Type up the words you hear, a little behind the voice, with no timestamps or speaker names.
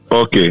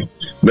Okay,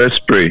 let's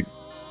pray.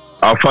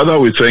 Our Father,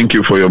 we thank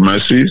you for your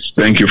mercies.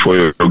 Thank you for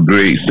your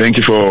grace. Thank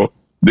you for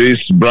this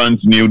brand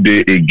new day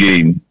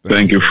again.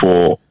 Thank you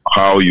for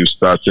how you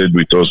started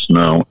with us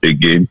now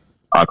again.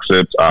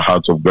 Accept our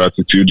heart of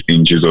gratitude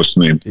in Jesus'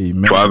 name.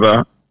 Amen.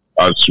 Father,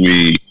 as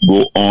we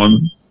go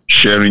on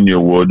sharing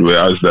your word, we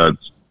ask that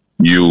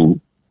you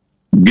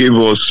give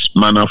us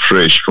manna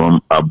fresh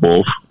from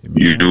above.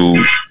 Amen.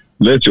 You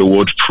let your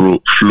word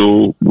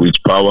flow with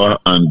power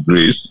and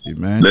grace.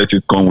 Amen. Let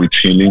it come with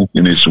healing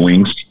in its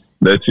wings.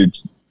 Let it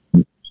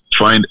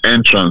find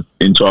entrance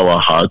into our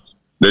hearts.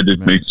 Let it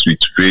mix with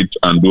faith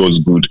and do us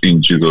good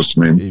in Jesus'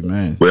 name.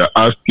 Amen. We are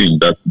asking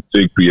that you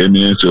take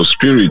preeminence, your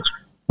spirit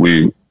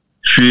will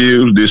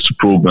fill this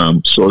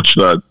program such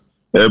that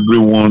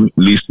everyone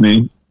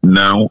listening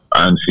now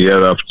and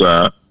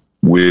hereafter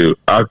will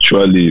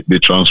actually be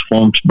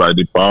transformed by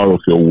the power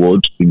of your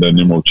word in the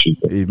name of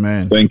Jesus.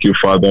 Amen. Thank you,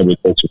 Father,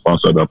 because you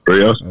answered our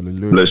prayers.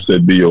 Hallelujah.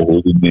 Blessed be your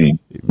holy name.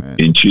 Amen.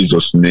 In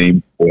Jesus'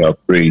 name we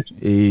have prayed.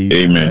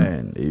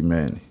 Amen.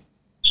 Amen.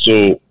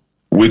 So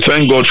we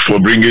thank God for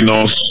bringing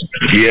us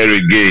here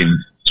again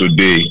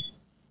today.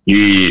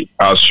 He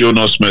has shown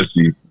us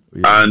mercy.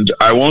 Yes. And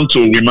I want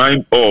to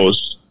remind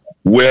us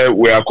where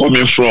we are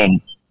coming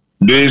from.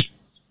 This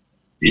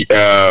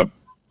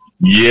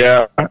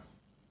year,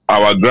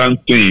 our grand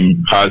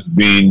theme has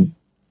been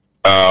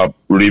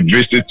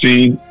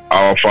revisiting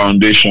our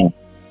foundation,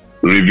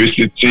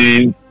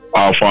 revisiting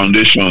our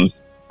foundations.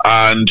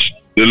 And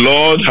the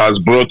Lord has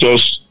brought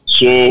us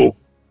so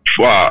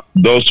far,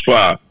 thus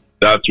far,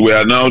 that we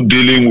are now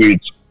dealing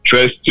with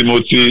 1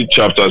 Timothy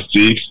chapter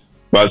 6,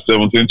 verse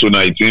 17 to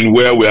 19,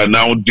 where we are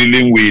now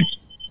dealing with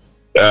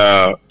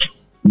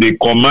the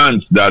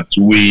commands that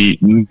we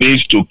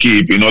need to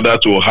keep in order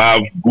to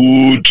have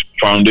good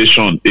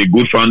foundation, a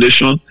good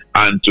foundation,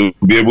 and to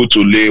be able to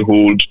lay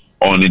hold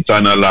on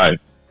eternal life.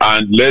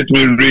 And let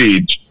me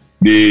read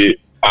the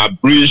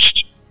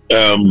abridged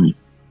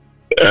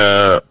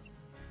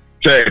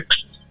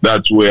text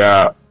that we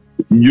are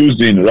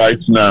using right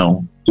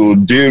now to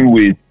deal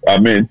with,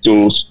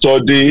 to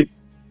study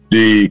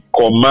the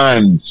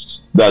commands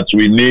that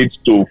we need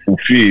to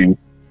fulfill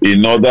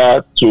in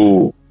order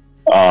to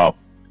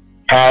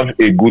have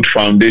a good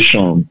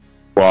foundation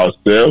for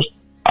ourselves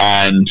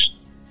and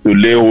to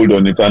lay hold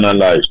on eternal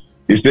life.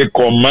 It's a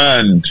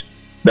command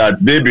that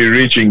they be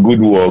rich in good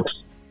works,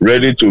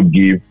 ready to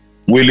give,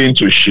 willing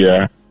to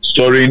share,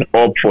 storing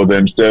up for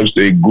themselves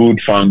a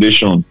good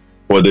foundation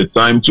for the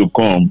time to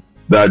come,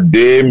 that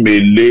they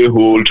may lay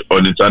hold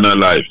on eternal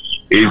life.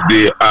 Is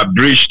the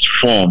abridged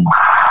form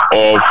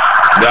of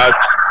that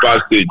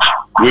passage,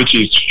 which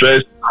is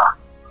 1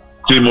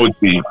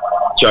 Timothy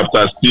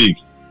chapter 6.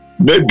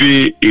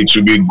 Maybe it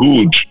would be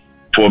good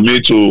for me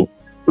to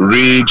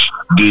read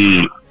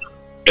the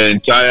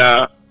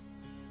entire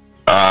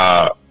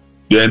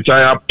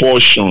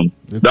portion.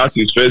 That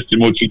is 1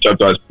 Timothy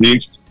chapter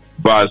 6,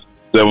 verse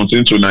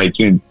 17 to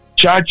 19.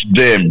 Charge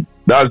them,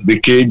 that's the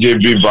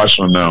KJV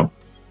version now,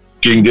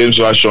 King James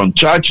Version.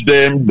 Charge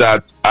them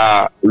that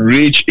are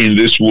rich in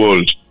this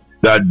world,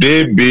 that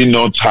they be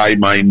not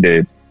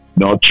high-minded,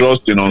 nor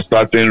trust in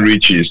uncertain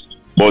riches,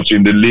 but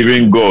in the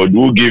living God,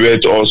 who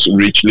giveth us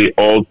richly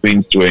all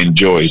things to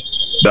enjoy.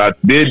 That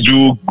they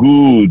do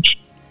good,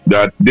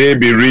 that they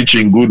be rich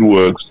in good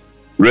works,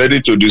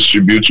 ready to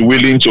distribute,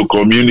 willing to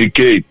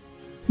communicate,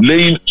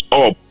 laying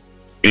up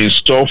in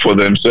store for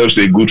themselves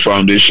a good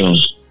foundation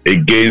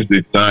against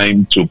the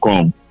time to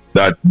come,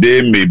 that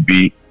they may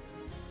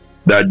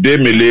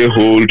lay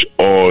hold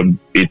on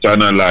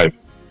eternal life.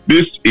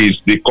 This is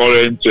the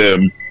current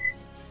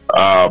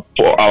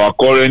for our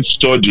current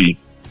study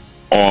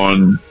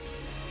on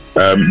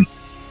a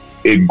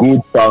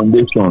good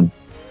foundation,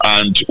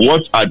 and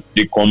what are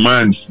the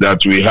commands that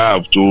we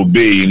have to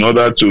obey in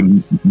order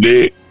to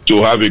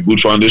have a good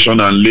foundation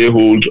and lay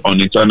hold on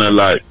eternal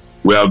life.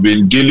 We have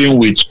been dealing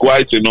with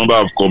quite a number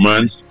of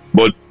commands,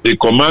 but the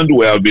command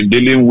we have been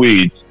dealing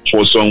with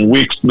for some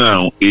weeks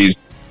now is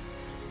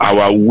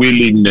our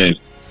willingness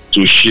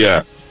to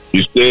share.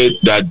 He said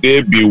that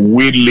they be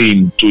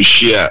willing to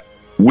share.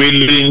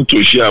 Willing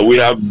to share. We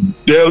have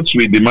dealt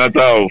with the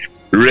matter of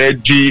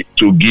ready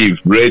to give,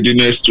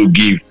 readiness to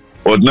give.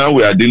 But now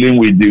we are dealing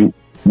with the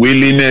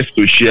willingness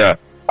to share.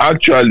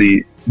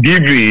 Actually,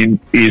 giving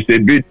is a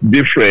bit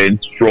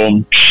different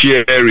from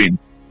sharing,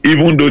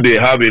 even though they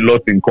have a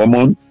lot in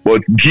common.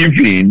 But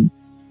giving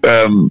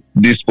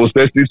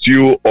dispossesses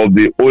you of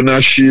the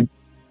ownership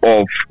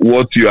of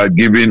what you are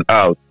giving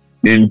out.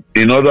 In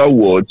other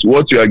words,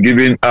 what you are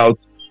giving out,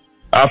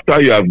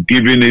 after you have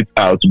given it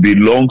out,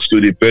 belongs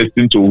to the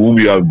person to whom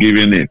you have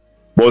given it.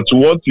 But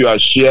what you are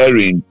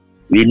sharing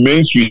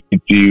remains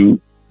with you,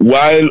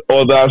 while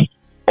others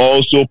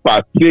also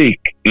partake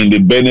in the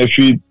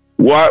benefit.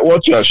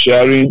 What you are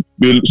sharing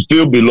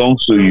still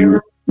belongs to you,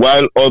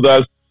 while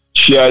others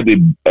share the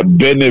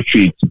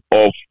benefit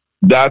of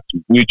that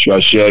which you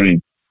are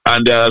sharing.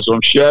 And there are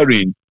some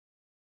sharing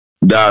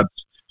that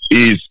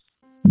is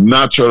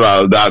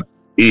natural, that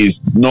is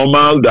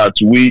normal, that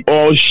we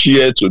all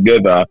share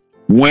together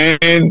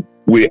when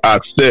we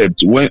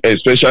accept,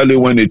 especially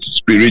when it's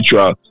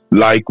spiritual,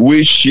 like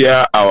we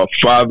share our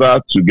Father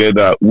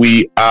together.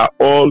 We are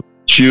all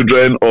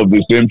children of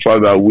the same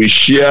Father. We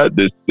share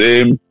the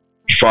same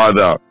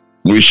Father.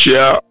 We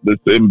share the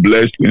same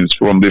blessings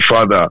from the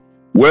Father.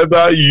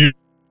 Whether you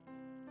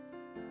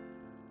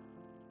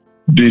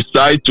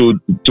decide to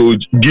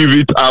give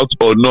it out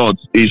or not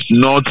is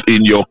not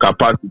in your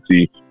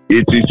capacity.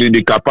 It is in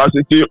the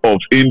capacity of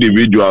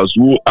individuals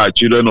who are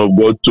children of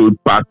God to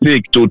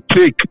partake, to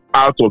take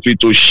out of it,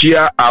 to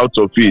share out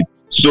of it.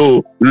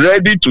 So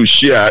ready to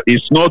share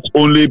is not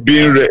only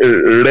being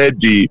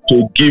ready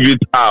to give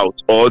it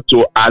out or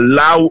to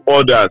allow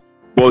others,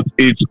 but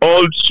it's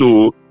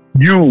also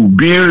you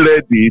being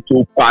ready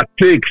to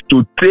partake,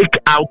 to take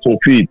out of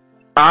it,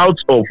 out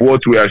of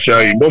what we are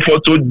sharing. But for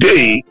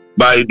today,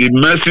 by the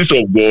mercies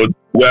of God,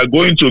 we are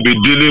going to be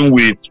dealing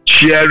with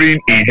sharing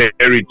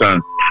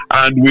inheritance.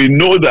 And we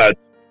know that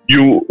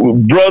you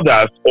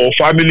brothers or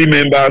family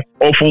members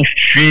often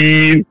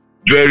feel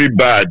very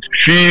bad,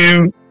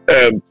 feel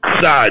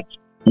sad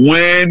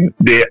when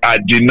they are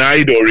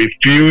denied or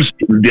refused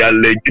their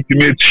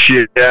legitimate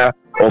share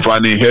of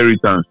an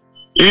inheritance.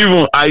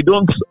 Even I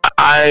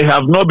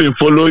have not been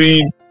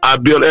following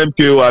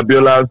MKO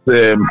Abiola's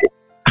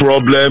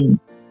problem,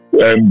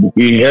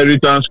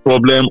 inheritance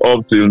problem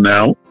up till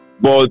now,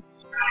 but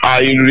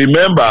I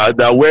remember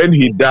that when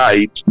he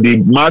died, the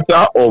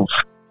matter of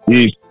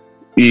his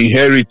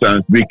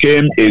inheritance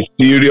became a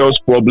serious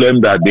problem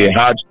that they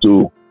had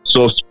to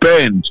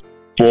suspend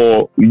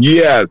for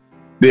years.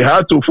 They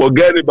had to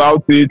forget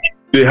about it.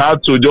 They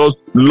had to just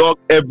lock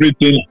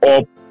everything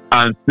up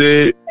and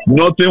say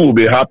nothing will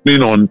be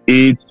happening on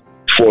it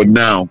for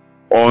now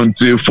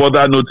until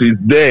further notice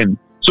then.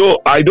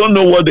 So I don't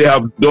know what they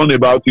have done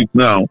about it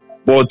now,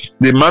 but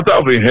the matter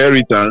of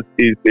inheritance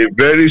is a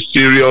very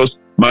serious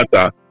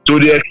matter, to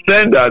the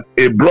extent that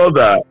a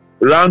brother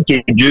ran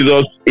to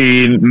Jesus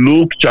in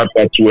Luke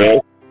chapter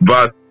 12,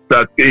 verse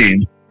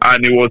 13,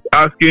 and he was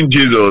asking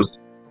Jesus,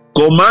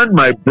 command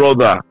my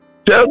brother,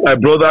 tell my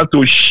brother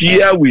to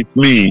share with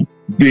me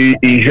the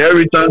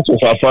inheritance of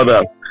our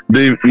father,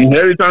 the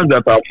inheritance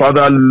that our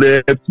father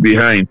left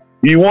behind.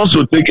 He wants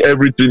to take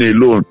everything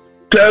alone.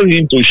 Tell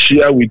him to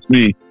share with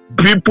me.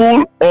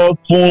 People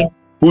often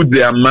put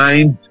their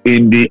minds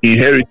in the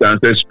inheritance,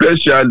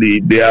 especially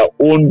their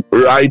own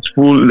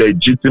rightful,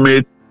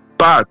 legitimate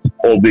part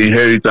of the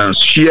inheritance,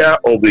 share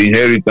of the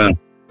inheritance.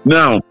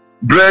 Now,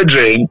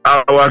 brethren,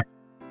 our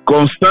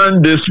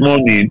concern this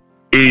morning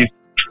is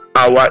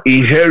our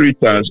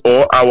inheritance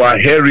or our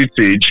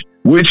heritage,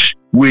 which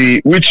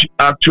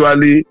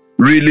actually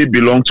really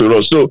belong to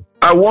us. So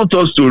I want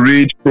us to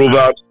read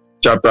Proverbs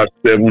chapter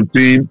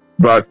 17,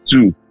 verse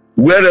 2.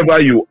 Wherever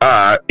you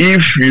are,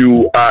 if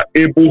you are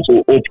able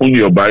to open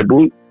your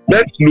Bible,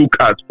 let's look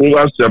at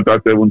Proverbs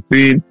chapter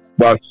 17,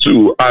 verse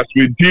 2, as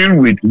we deal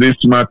with this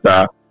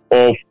matter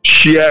of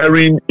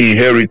sharing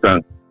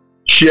inheritance,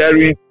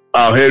 sharing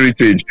our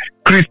heritage.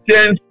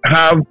 Christians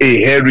have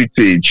a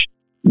heritage.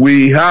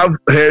 We have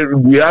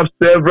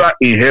several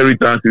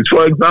inheritances.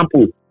 For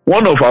example,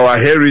 one of our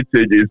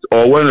heritages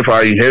or one of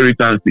our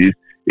inheritances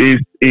is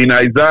in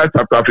Isaiah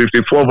chapter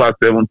 54, verse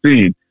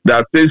 17,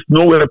 that says,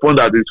 no weapon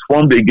that is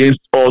formed against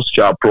us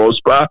shall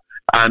prosper,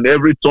 and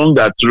every tongue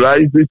that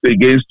rises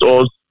against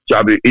us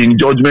shall be in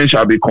judgment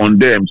shall be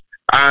condemned.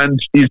 And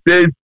it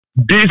says,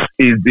 this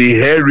is the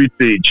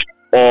heritage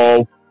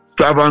of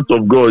servants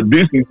of God.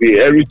 This is the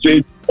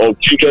heritage of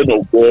children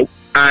of God,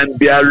 and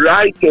their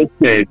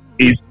righteousness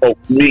is of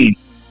me,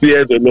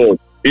 fear the Lord.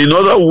 In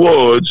other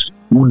words,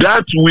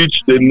 that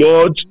which the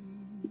Lord,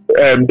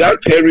 that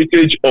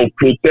heritage of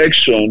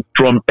protection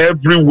from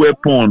every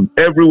weapon,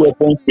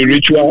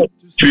 spiritual,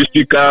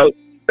 physical,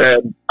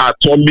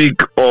 atomic,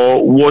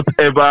 or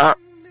whatever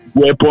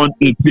weapon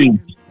it is,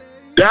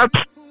 that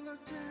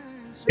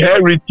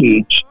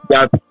heritage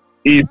that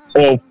is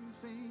of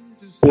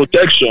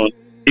protection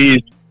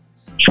is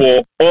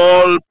for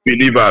all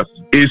believers,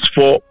 is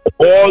for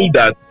all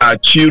that are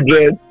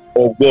children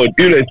of God,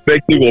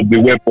 irrespective of the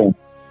weapon.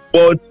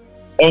 But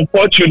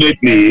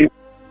unfortunately,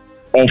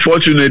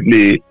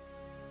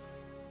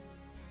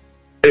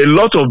 a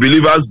lot of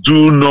believers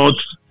do not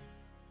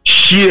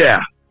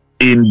share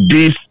in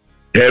this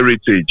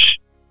heritage.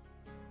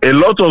 A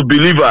lot of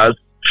believers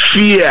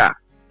fear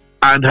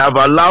and have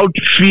allowed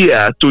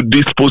fear to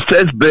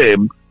dispossess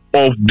them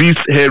of this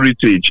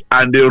heritage,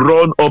 and they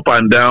run up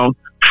and down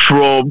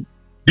from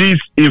this.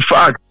 In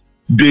fact,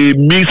 they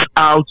miss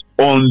out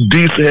on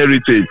this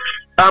heritage.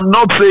 I'm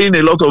not saying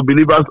a lot of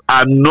believers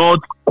are not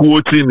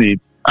quoting it.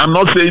 I'm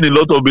not saying a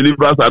lot of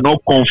believers are not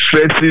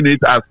confessing it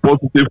as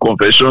positive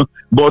confession,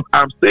 but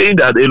I'm saying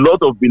that a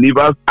lot of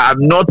believers are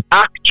not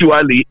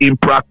actually, in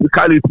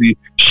practicality,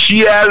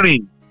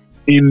 sharing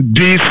in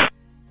this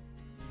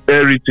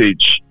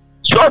heritage,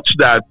 such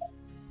that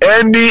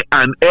any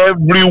and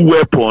every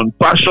weapon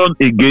fashioned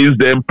against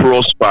them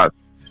prospers.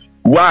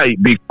 Why?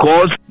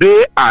 Because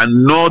they are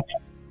not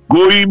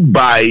going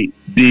by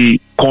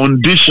the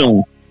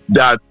condition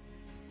that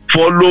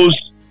follows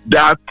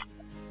that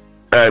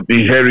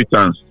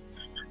inheritance.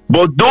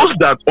 But those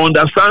that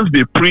understand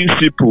the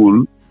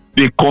principle,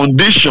 the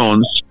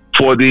conditions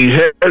for the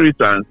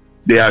inheritance,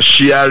 they are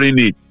sharing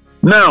it.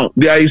 Now,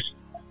 there is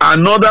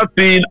another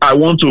thing I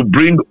want to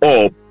bring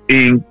up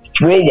in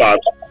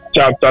Proverbs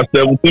chapter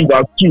 17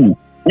 verse 2,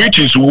 which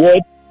is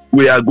what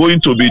we are going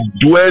to be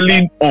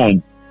dwelling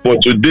on for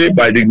today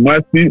by the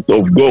mercies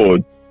of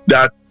God,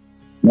 that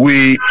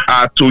we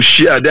are to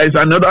share. There is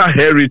another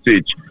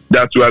heritage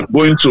that we are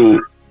going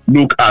to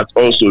look at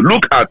also.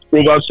 Look at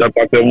Proverbs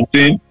chapter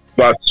 17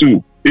 verse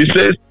 2. It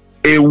says,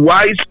 a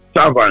wise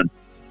servant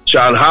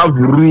shall have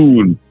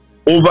rule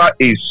over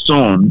a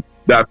son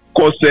that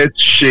causeth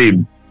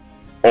shame.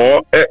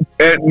 Or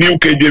New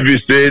KJV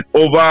says,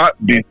 over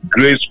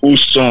disgraceful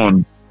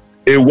son.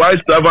 A wise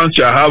servant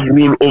shall have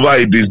rule over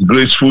a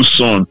disgraceful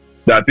son.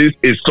 That is,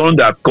 a son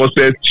that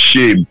causeth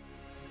shame.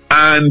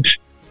 And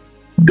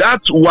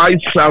that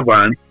wise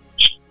servant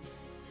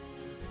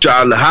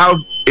shall have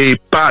a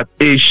part,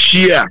 a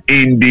share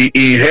in the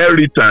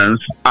inheritance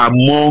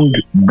among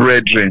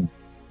brethren.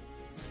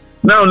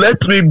 Now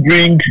let me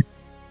bring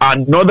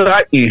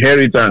another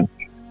inheritance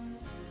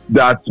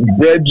that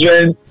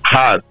brethren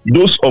has,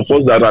 those of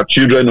us that are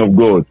children of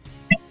God.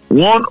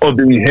 One of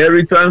the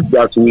inheritance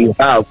that we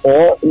have,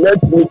 or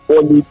let me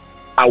call it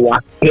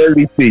our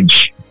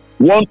heritage.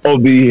 One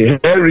of the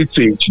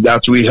heritage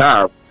that we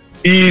have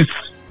is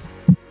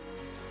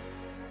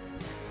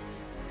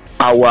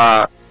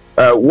our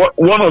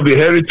one of the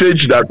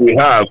heritage that we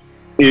have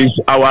is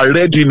our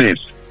readiness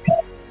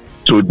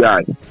to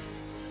die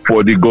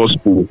for the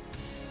gospel,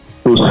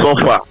 to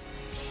suffer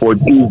for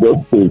Jesus'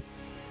 sake,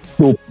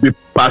 to be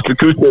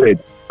persecuted.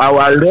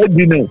 Our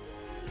readiness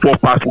for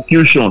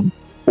persecution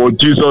for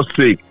Jesus'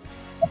 sake.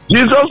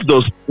 Jesus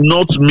does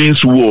not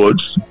mince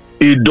words.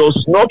 He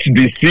does not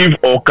deceive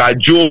or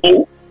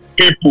cajole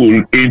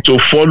people into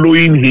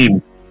following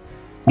him.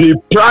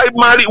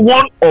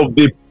 One of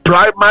the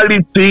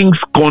primary things,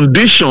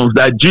 conditions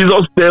that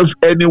Jesus tells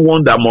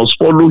anyone that must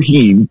follow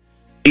him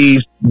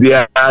is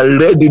their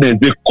readiness,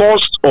 the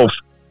cost of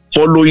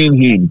following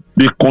him,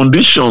 the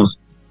conditions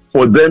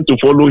for them to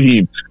follow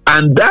him.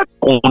 And that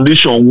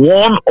condition,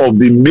 one of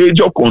the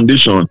major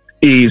conditions,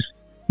 is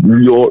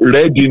your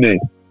readiness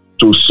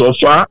to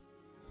suffer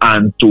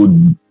and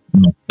to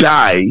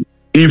die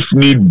if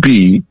need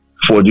be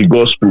for the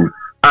gospel.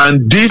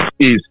 And this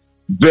is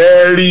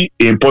very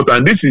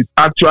important. This is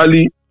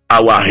actually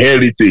our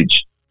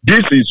heritage.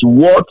 This is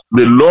what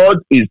the Lord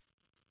is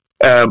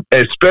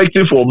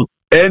expecting from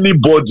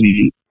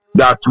anybody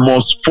that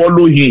must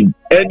follow him,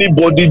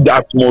 anybody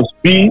that must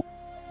be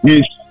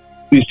his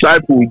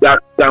disciple, that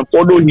can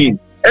follow him.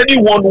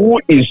 Anyone who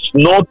is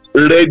not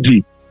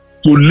ready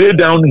to lay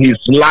down his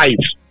life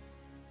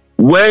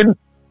when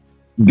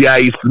there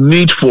is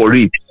need for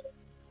it,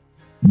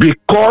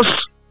 because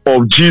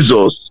of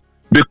Jesus,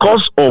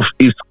 because of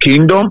his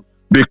kingdom,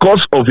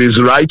 because of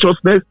his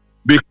righteousness,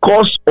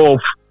 because of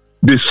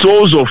the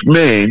souls of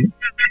men,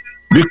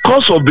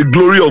 because of the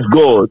glory of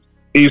God,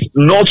 is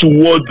not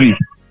worthy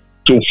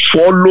to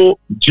follow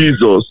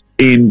Jesus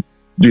in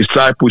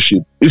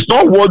discipleship. It's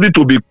not worthy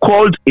to be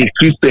called a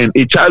Christian,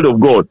 a child of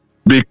God,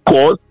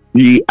 because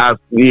he has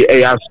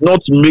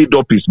not made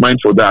up his mind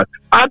for that.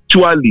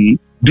 Actually,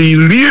 the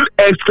real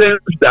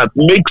essence that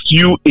makes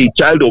you a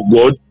child of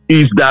God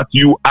is that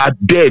you are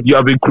dead. You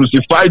have been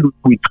crucified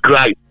with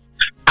Christ,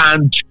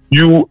 and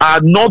you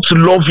are not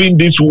loving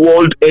this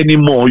world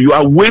anymore. You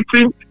are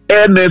waiting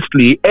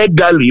earnestly,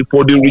 eagerly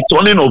for the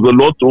returning of the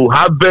Lord to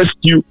harvest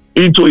you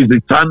into his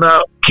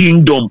eternal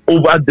kingdom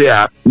over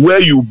there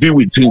where you'll be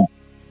with him.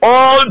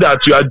 All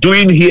that you are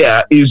doing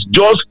here is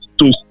just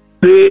to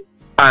stay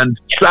and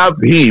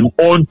serve him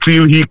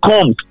until he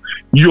comes.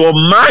 Your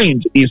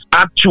mind is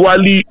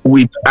actually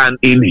with and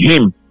in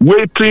him,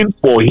 waiting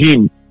for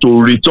him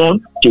to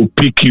return to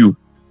pick you.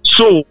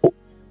 So,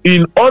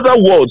 in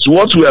other words,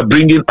 what we are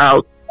bringing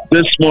out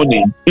this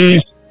morning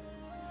is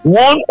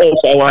one of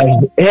our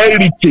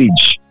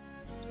heritage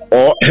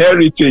or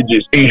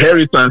heritages,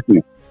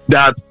 inheritances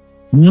that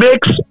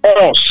makes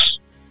us,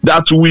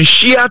 that we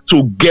share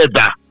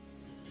together,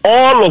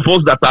 all of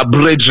us that are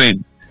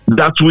brethren,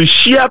 that we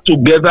share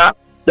together,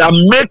 that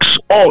makes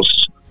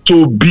us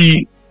to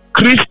be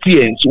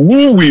Christians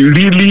who we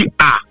really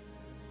are,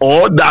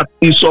 or that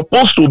is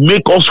supposed to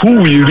make us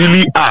who we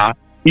really are,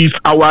 is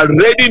our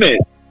readiness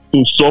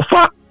to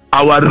suffer,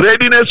 our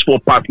readiness for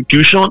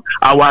persecution,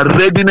 our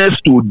readiness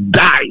to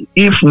die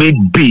if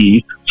need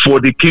be for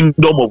the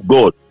kingdom of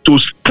God, to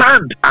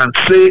stand and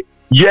say,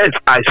 yes,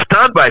 I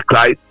stand by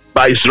Christ,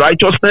 by his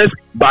righteousness,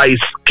 by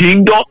his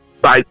kingdom,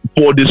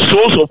 for the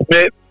souls of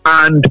men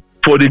and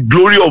for the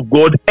glory of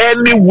God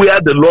anywhere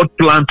the Lord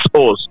plants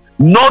us,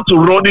 not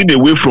running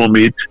away from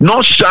it,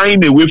 not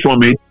shying away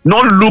from it,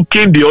 not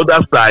looking the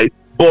other side,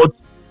 but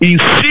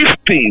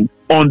insisting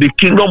on the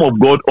kingdom of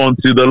God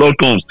until the Lord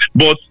comes.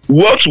 But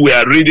what we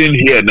are reading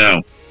here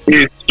now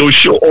is to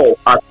show us,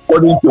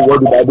 according to what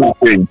the Bible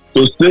is saying,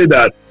 to say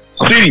that,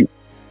 see,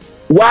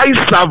 wise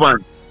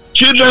servants,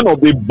 children of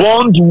the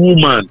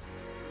bondwoman,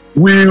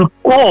 will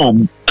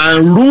come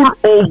and rule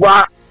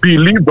over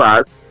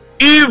believers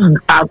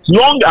if as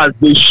long as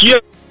they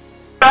share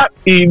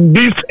in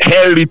this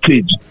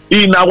heritage,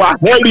 in our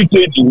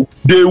heritage,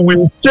 they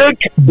will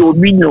take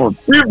dominion.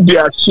 If they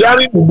are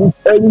sharing in this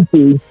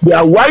heritage, they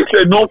are wise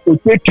enough to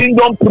take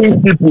kingdom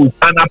principles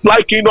and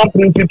apply kingdom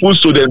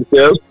principles to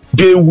themselves.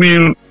 They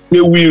will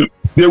rule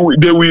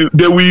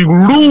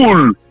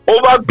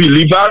over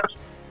believers,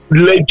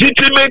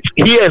 legitimate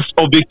heirs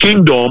of the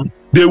kingdom.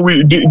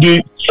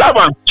 The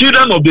servants,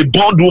 children of the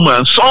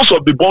bondwoman, sons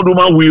of the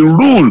bondwoman will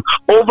rule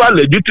over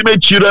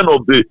legitimate children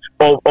of the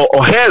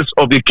or heirs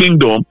of the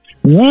kingdom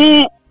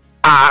who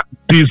are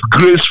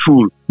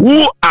disgraceful,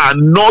 who are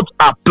not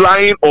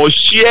applying or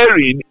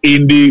sharing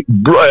in the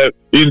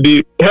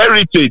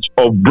heritage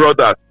of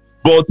brothers.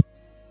 But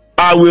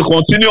I will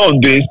continue on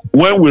this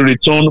when we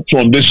return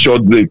from this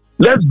short break.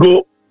 Let's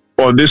go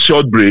on this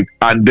short break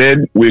and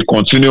then we'll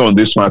continue on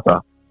this matter.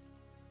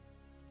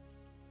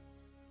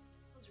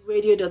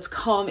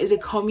 Radio.com is a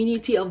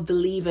community of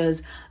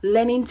believers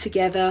learning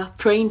together,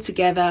 praying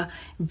together,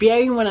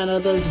 bearing one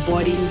another's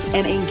burdens,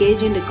 and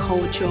engaging the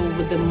culture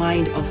with the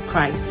mind of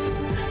Christ.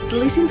 To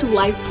listen to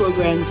live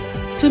programs,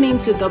 tune in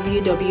to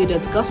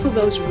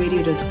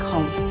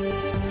www.gospelbellsradio.com.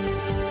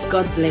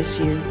 God bless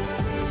you.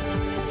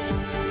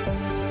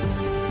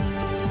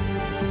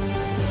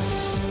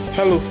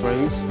 Hello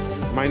friends,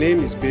 my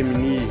name is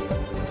Bemini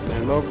and I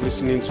love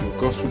listening to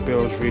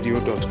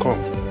gospelbellsradio.com.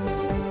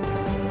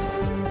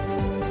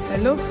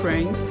 Hello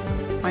friends,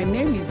 my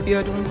name is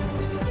Biodun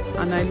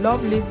and I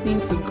love listening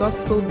to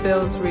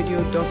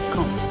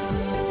gospelbellsradio.com.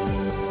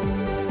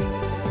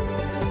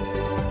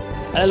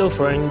 Hello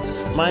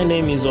friends, my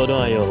name is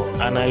Odon Ayo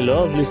and I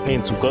love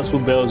listening to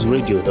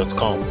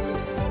gospelbellsradio.com.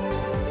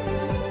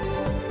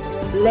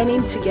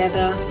 Learning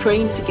together,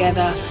 praying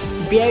together,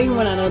 bearing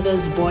one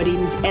another's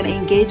burdens, and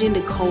engaging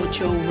the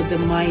culture with the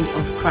mind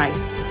of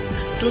Christ.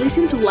 To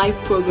listen to live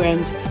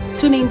programs,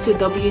 tune in to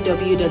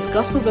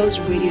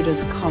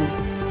www.gospelbellsradio.com.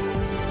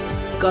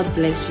 God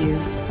bless you.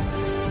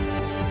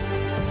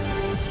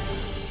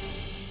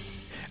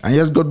 And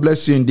yes, God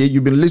bless you indeed.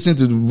 You've been listening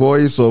to the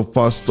voice of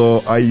Pastor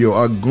Ayo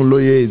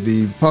Agunloye,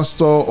 the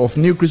pastor of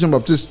New Christian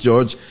Baptist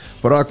Church,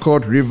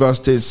 Parakot, Rivers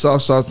State,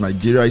 South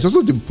Nigeria. He's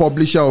also the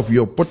publisher of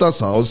Your Potter's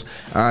House,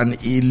 and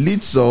he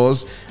leads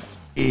us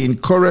in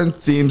current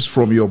themes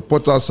from Your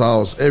Potter's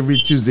House every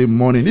Tuesday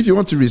morning. If you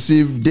want to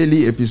receive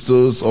daily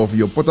episodes of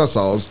Your Potter's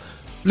House,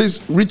 please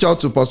reach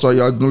out to Pastor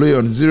Ayo Agunloye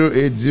on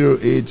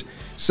 0808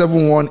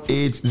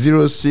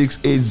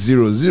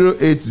 718-0680,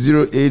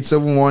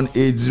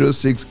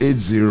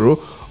 0808-718-0680,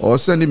 or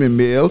send him a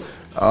mail,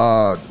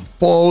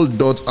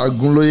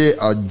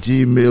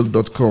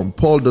 paul.agunloye@gmail.com,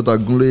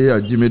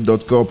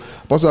 paul.agunloye@gmail.com.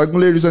 Pastor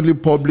Agunloye recently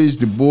published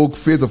the book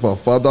Faith of Our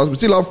Fathers. We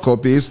still have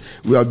copies.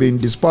 We have been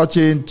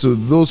dispatching to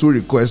those who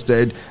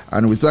requested,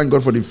 and we thank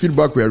God for the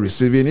feedback we are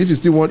receiving.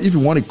 If you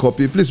want a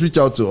copy, please reach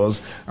out to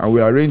us and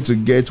we'll arrange to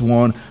get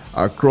one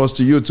across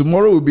to you.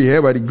 Tomorrow we'll be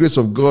here by the grace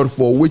of God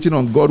for Waiting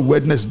on God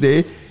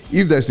Wednesday.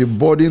 If there's a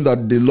burden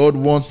that the Lord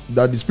wants,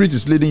 that the Spirit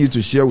is leading you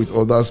to share with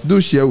others, do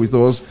share with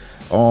us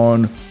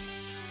on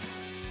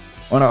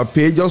our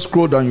page. Just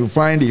scroll down, you'll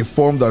find a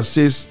form that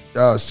says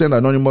send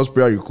anonymous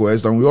prayer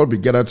request, and we all be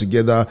gathered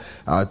together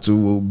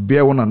to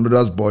bear one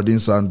another's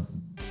burdens and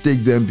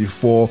take them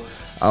before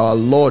our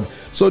Lord.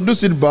 So do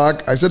sit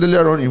back. I said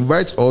earlier on,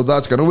 invite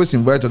others. You can always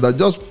invite others.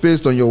 Just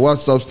paste on your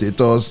WhatsApp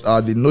status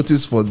the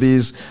notice for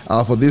this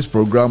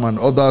program, and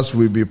others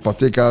will be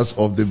partakers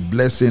of the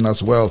blessing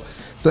as well.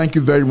 Thank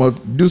you very much.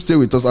 Do stay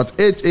with us. At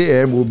 8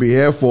 a.m. we'll be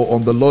here for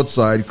On the Lord's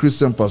Side,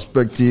 Christian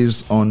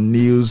Perspectives on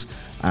News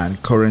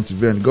and Current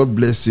Event. God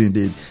bless you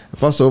indeed.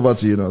 Pastor, over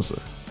to you now, sir.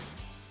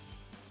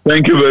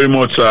 Thank you very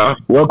much, sir.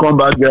 Welcome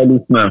back, dear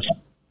listeners.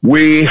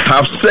 We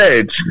have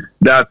said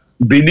that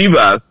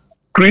believers,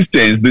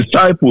 Christians,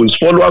 disciples,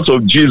 followers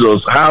of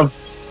Jesus have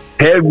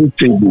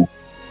heritages,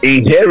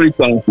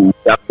 inheritances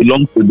that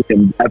belong to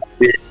them, that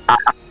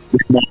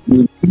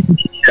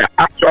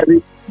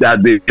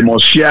they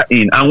must share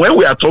in. And when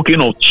we are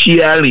talking of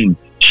sharing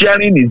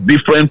is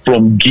different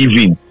from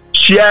giving.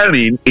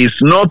 Sharing is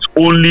not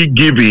only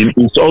giving,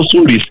 it's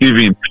also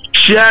receiving.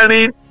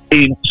 Sharing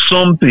in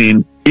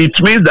something, it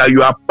means that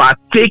you are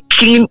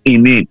partaking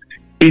in it.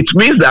 It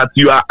means that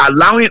you are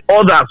allowing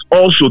others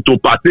also to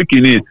partake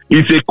in it.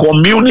 It's a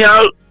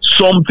communal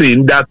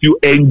something that you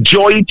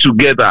enjoy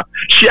together.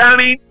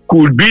 Sharing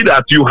could be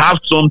that you have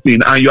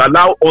something and you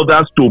allow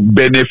others to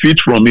benefit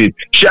from it.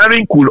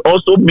 Sharing could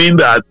also mean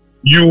that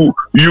you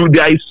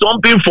there is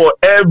something for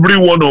every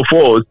one of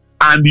us,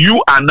 and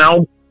you are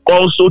now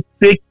also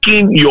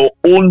taking your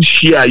own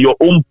share, your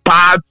own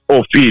part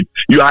of it.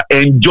 You are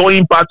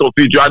enjoying part of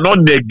it. You are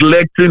not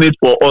neglecting it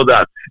for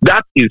others.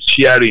 That is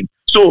sharing.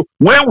 So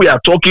when we are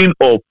talking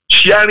of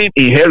sharing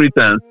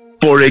inheritance,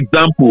 for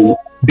example,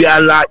 there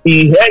are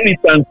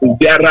inheritances.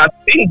 There are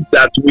things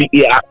that we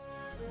are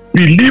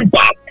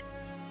believers,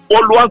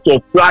 followers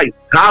of Christ,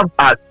 have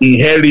as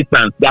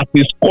inheritance that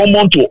is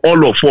common to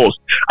all of us,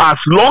 as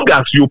long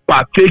as you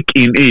partake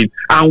in it.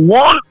 And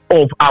one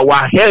of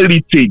our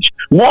heritage,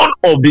 one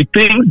of the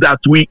things that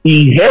we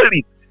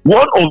inherit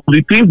one of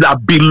the things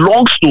that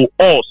belongs to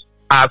us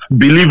as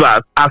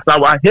believers, as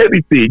our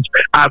heritage,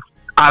 as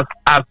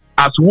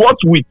what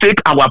we take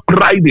our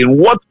pride in,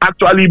 what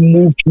actually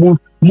move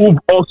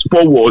us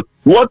forward,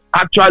 what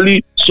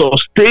actually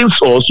sustains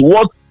us,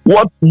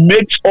 what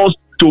makes us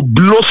to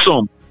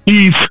blossom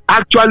is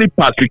actually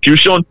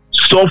persecution,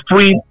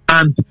 suffering,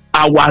 and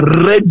our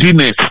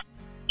readiness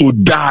to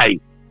die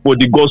for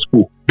the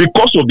gospel.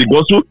 Because of the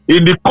gospel,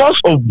 in the course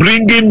of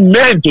bringing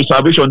men to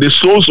salvation, the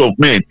souls of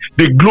men,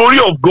 the glory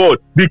of God,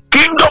 the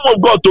kingdom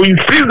of God, to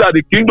insist that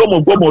the kingdom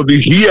of God must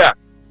be here.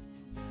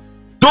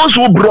 Those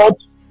who brought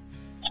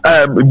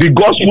the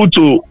gospel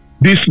to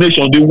this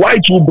nation, the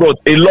whites who brought,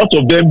 a lot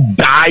of them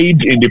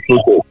died in the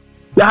process.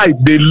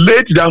 They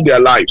laid down their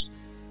lives.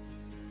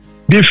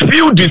 The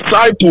few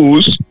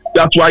disciples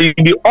that were in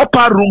the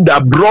upper room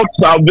that brought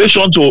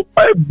salvation to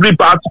every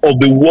part of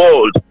the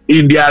world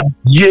in their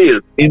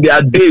years, in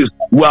their days,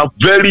 were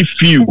very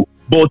few,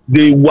 but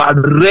they were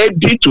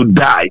ready to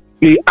die.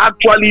 They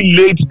actually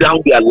laid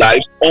down their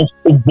lives,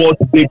 but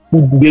they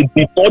did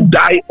not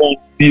die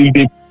until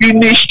they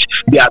finished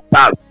their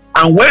task.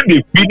 And when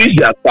they finished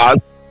their task,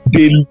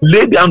 they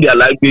laid down their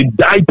life. They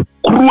died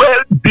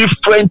cruel,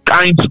 different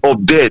kinds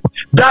of death.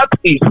 That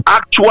is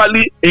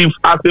actually, as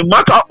a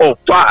matter of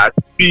fact,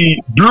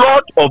 the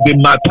blood of the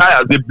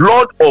martyrs, the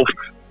blood of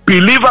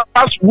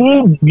believers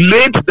who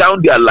laid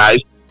down their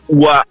lives,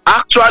 were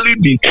actually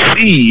the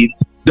seed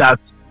that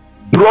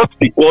brought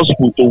the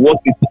gospel to what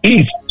it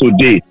is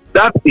today.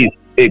 That is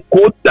a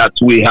quote that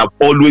we have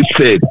always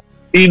said.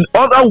 In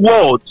other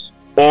words,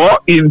 or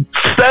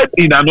said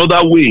in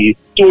another way,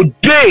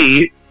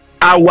 today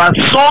our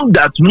song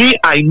that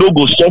I no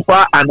go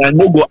suffer and I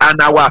no go,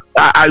 and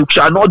I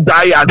shall not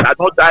die, I shall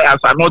not die, I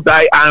shall not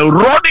die, and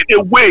running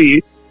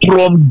away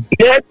from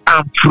death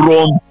and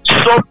from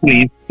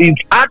suffering is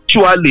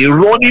actually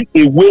running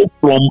away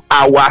from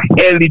our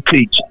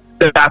heritage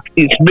that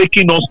is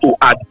making us to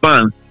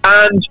advance.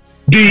 And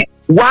the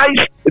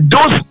wise,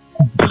 those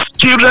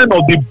children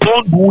of the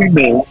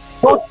bondwomen,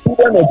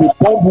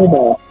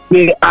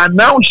 they are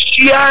now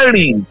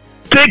sharing,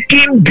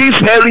 taking this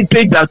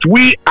heritage that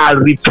we are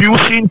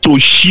refusing to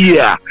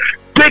share.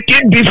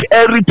 Taking this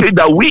heritage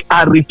that we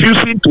are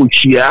refusing to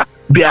share,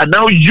 they are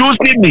now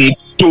using it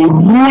to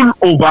rule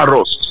over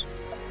us.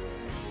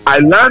 I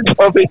learned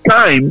of a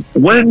time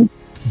when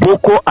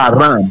Boko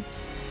Haram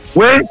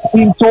went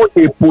into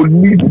a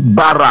police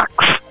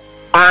barracks,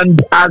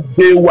 and as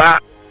they were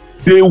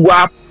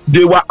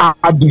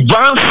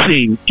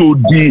advancing to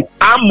the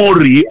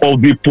armory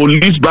of the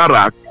police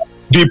barracks,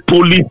 the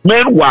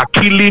policemen were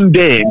killing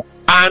them.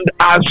 And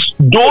as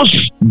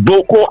those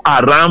Boko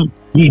Haram,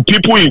 the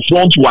people in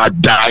front were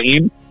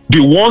dying,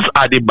 the ones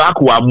at the back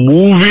were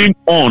moving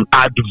on,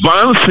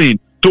 advancing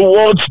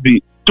towards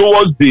the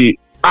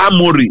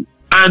armory.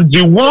 And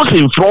the ones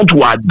in front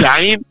were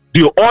dying,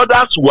 the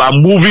others were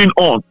moving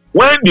on.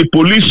 When the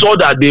police saw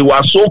that they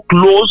were so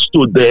close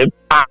to them,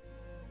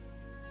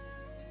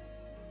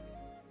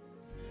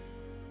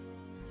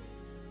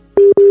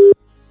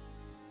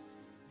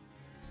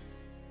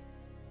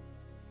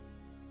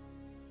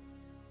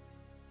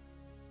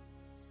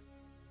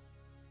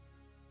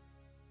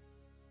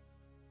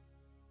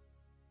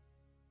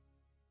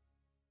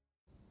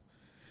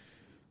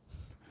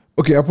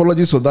 Okay,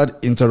 apologies for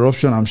that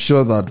interruption. I'm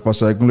sure that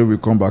Pastor Agunle will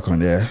come back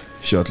on air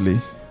shortly.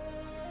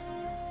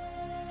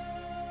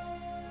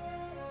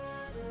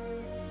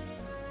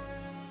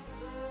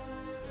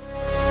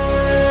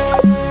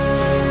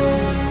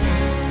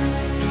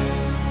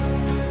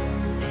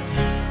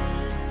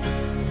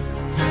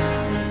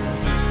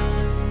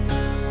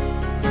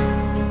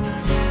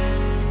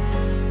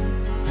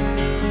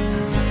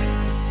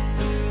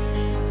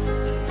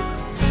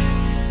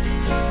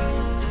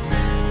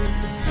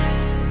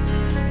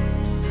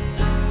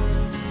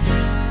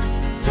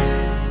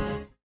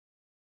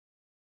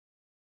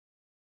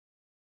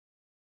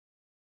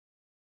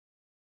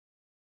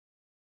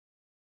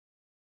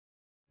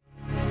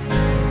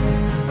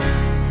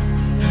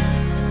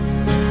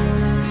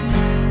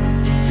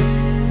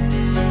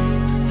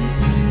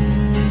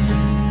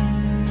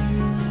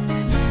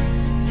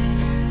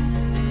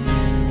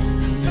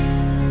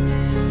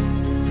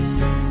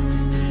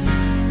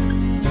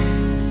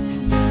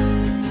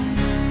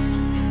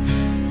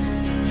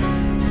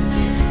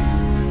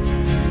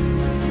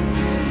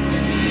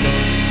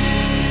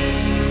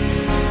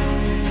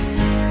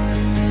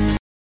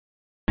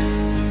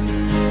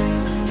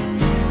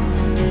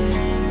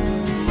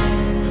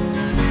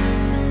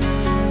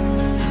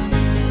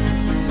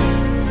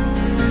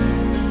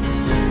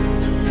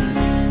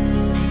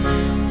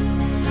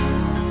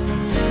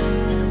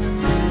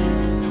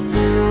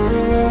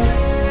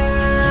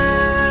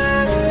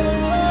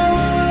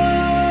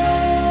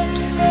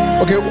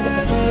 Okay,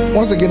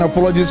 once again,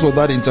 apologies for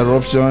that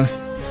interruption.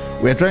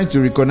 We're trying to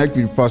reconnect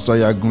with Pastor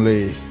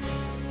Agunle.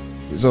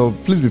 So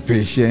please be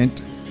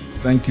patient.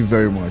 Thank you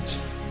very much.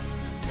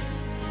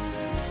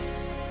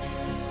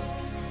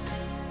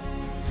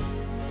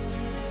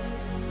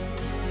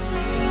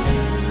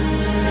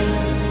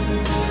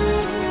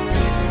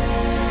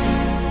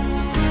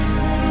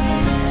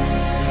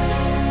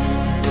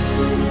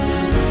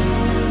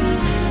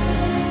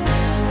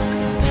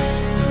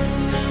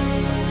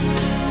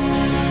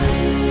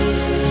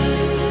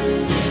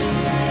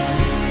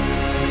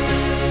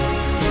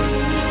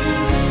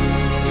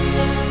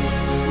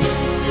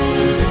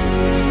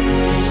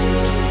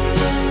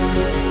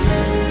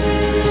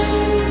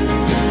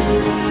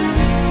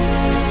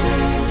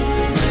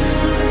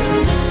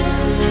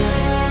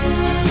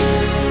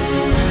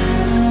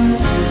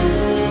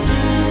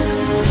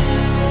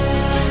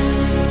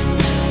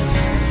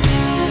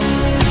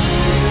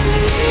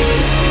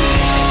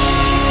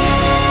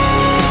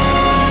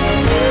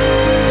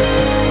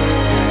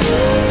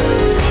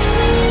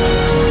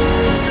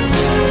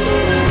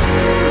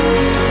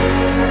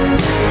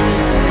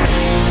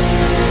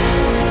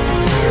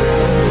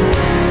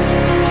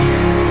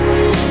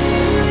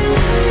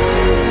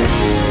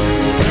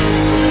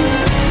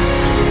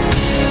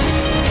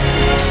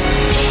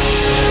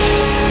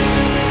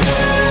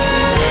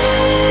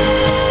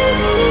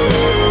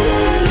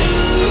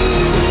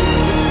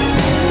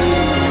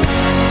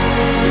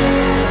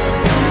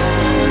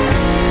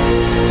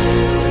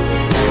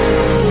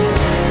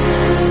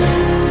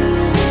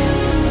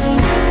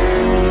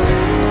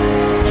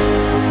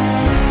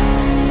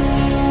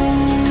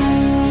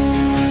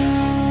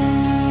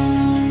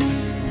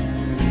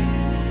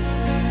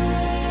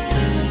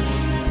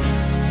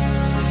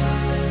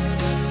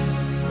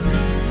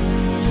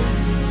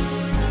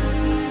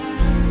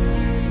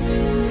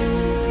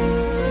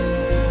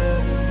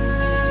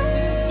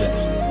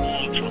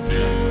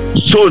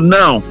 So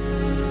now,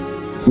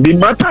 the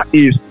matter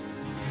is,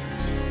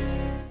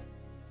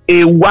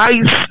 a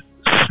wise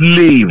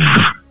slave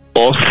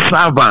or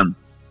servant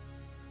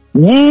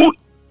who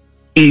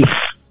is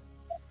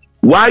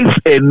wise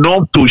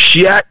enough to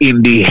share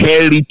in the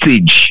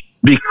heritage,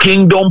 the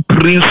kingdom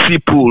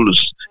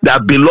principles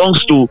that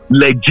belongs to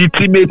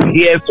legitimate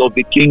heirs of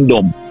the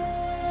kingdom,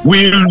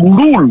 will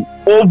rule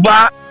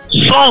over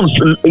sons,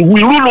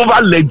 will rule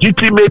over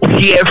legitimate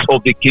heirs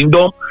of the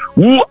kingdom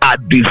who are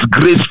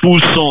disgraceful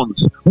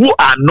sons, who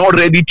are not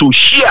ready to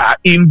share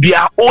in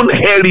their own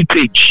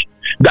heritage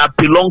that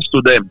belongs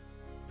to them.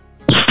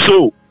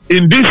 So,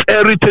 in this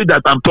heritage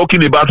that I'm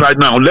talking about right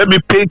now, let me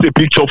paint a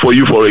picture for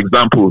you, for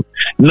example.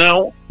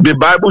 Now, the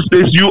Bible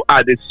says you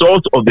are the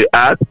salt of the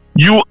earth,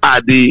 you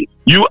are the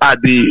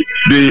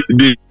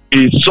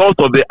salt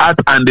of the earth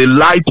and the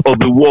light of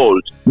the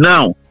world.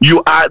 Now,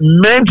 you are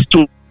meant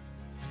to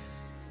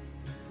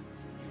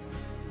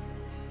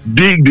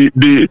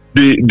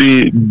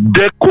the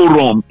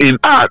decorum in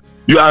earth.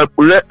 You are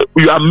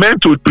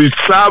meant to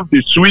preserve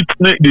the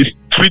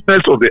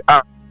sweetness of the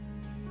earth.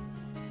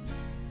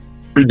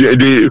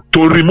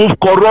 To remove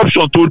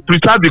corruption, to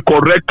preserve the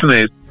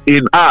correctness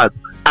in earth,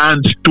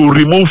 and to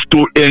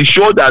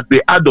ensure that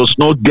the earth does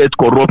not get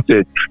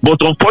corrupted.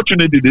 But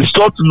unfortunately, the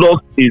church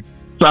lost its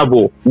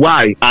savor.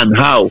 Why and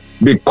how?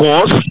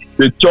 Because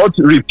the church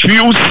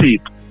refused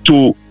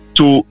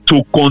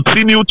to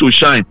continue to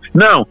shine.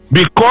 Now,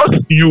 because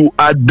you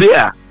are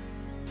there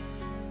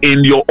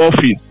in your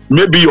office,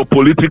 maybe your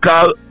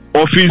political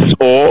office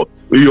or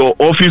your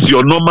office,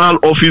 your normal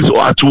office,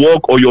 or at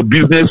work, or your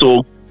business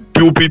or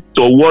pulpit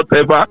or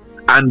whatever,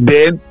 and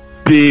then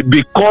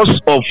because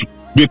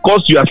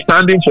you are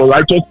standing for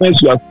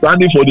righteousness, you are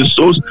standing for the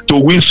souls, to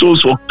win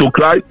souls to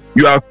Christ,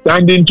 you are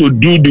standing to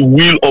do the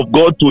will of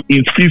God, to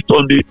insist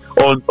on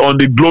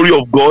the glory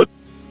of God.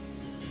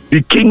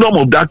 The kingdom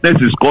of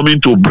darkness is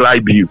coming to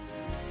bribe you,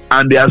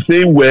 and they are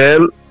saying,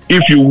 well,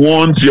 if you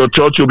want your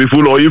church to be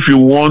full, or if you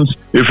want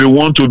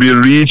to be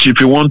rich, if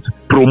you want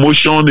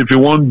promotion, if you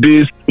want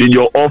this in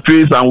your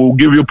office, and we'll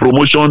give you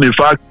promotion. In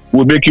fact,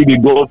 we'll make you the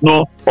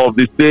governor of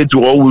the state,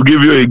 or we'll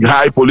give you a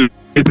high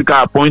political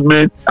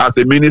appointment as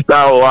a minister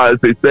or as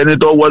a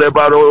senator,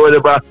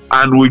 whatever,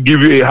 and we'll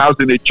give you a house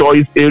in a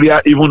choice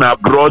area, even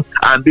abroad,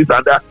 and this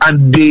and that.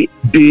 And they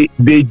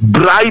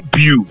bribe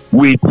you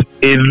with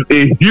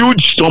a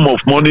huge sum of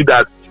money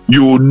that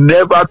you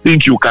never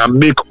think you can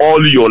make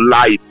all your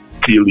life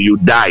till you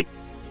die.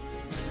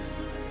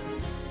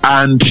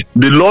 And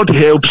the Lord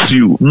helps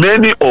you.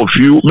 Many of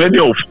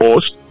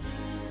us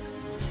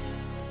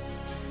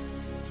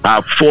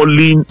are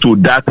falling to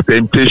that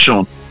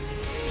temptation.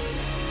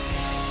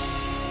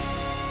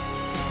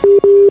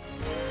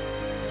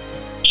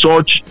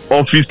 Such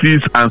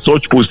offices and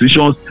such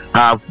positions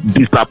have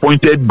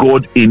disappointed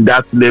God in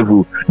that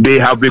level. They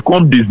have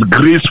become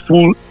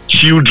disgraceful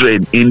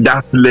children in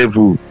that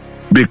level,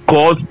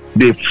 because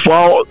they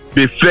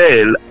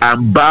fell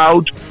and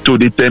bowed to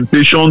the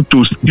temptation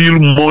to steal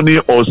money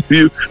or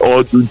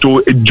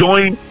to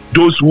join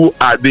those who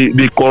are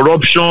the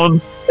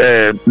corruption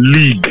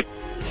league.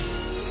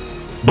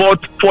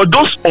 But for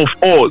those of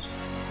us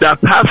that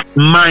have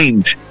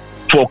mind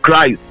for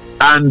Christ,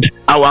 and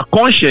our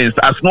conscience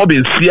has not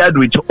been seared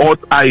with hot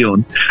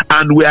iron,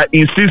 and we are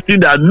insisting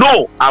that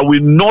no, I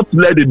will not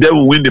let the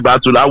devil win the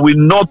battle. I will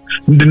not,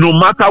 no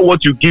matter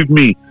what you give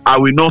me, I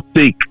will not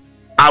take.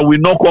 I will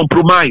not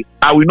compromise.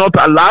 I will not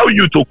allow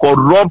you to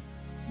corrupt.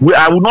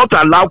 I will not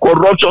allow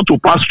corruption to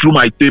pass through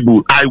my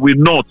table. I will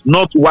not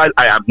while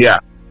I am here.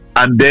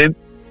 And then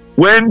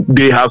when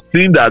they have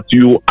seen that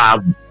you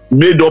have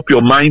made up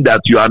your mind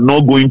that you are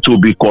not going to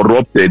be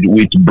corrupted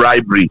with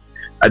bribery,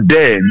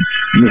 then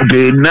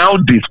they now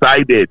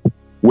decided,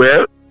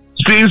 well,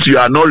 since you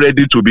are not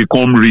ready to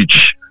become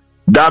rich,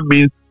 that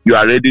means you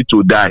are ready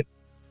to die.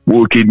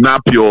 We'll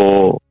kidnap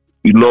your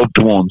loved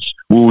ones.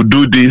 We'll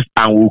do this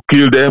and we'll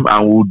kill them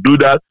and we'll do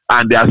that.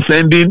 And they are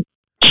sending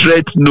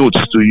threat notes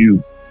to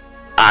you,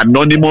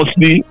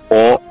 anonymously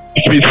or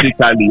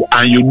physically.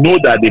 And you know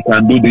that they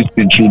can do this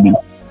thing truly.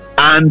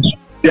 And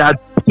they are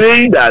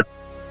saying that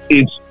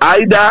it's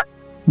either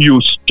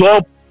you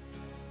stop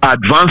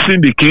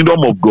advancing the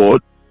kingdom of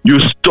God, you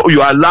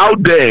allow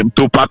them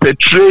to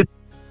perpetrate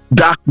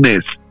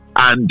darkness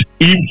and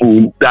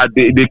evil, that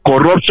the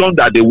corruption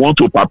that they want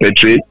to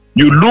perpetrate,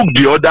 you look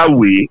the other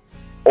way,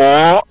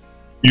 or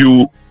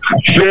you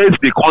face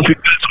the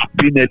consequence of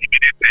being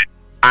eliminated,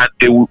 and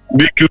they will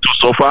make you to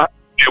suffer.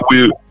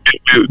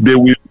 They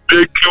will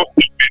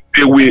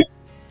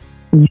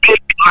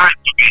make life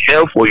to be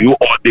hell for you,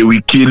 or they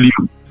will kill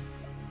you.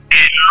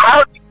 A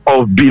lot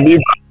of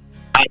believers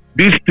at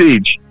this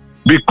stage,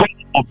 because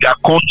of their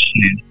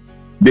conscience,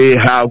 they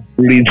have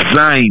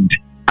resigned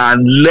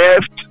and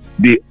left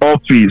the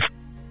office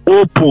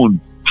open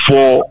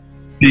for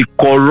the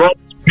corrupt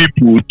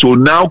people to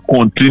now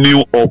continue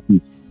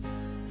office.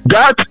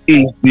 That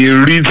is the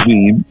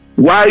reason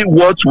why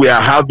what we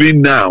are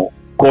having now,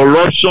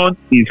 corruption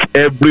is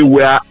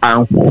everywhere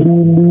and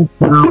fully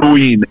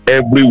flowing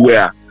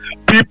everywhere.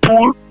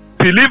 People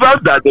believers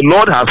that the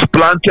Lord has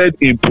planted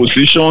in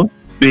position,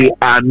 they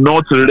are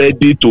not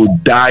ready to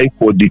die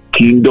for the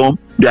kingdom.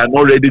 They are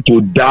not ready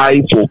to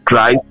die for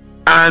Christ.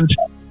 And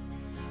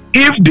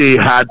if they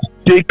have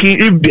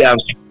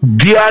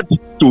dared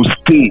to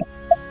stay,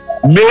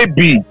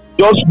 maybe,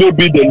 just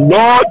maybe the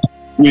Lord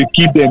will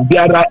keep them.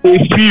 There are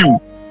a few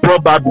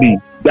probably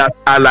that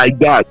are like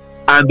that,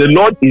 and the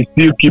Lord is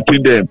still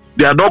keeping them.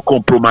 They are not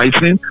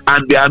compromising,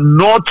 and they are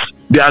not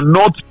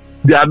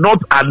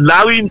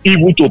allowing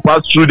evil to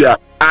pass through there.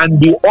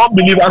 And the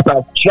unbelievers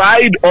have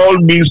tried all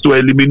means to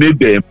eliminate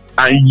them,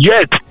 and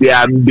yet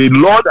the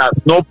Lord has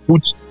not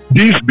put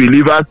these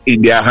believers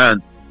in their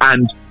hands.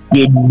 And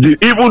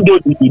even though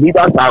the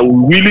believers are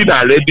willing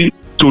and ready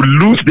to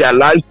lose their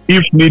lives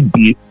if need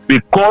be,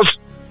 because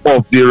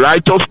of the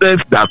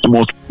righteousness that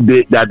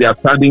they are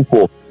standing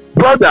for.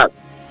 Brothers,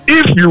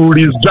 if you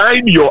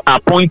resign your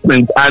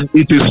appointment and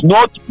it is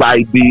not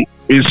by the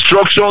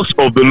instructions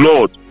of the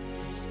Lord,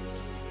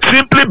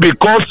 simply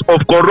because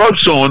of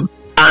corruption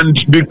and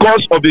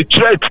because of the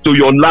threat to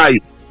your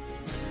life,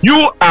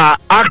 you are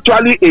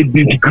actually a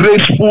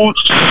disgraceful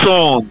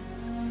son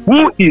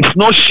who is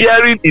not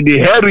sharing in the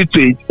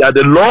heritage that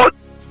the Lord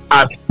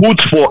has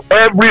put for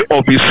every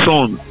of his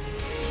sons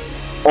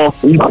of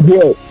his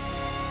word.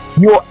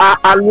 You are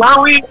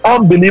allowing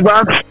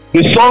unbelievers,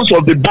 the sons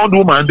of the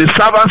bondwoman, the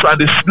servants and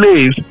the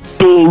slaves,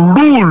 to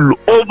rule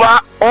over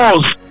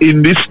us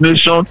in this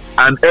nation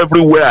and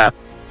everywhere,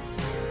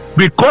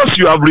 because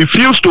you have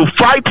refused to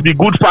fight the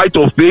good fight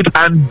of faith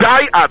and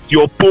die at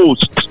your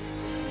post.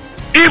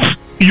 If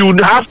you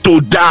have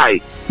to die,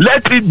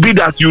 let it be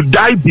that you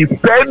die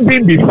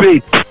defending the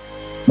faith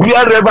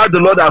wherever the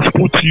Lord has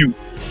put you.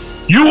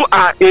 You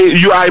are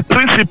a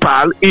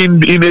principal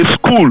in a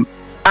school,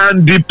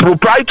 and the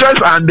proprietors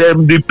and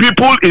the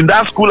people in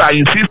that school are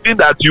insisting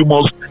that you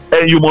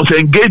must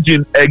engage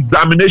in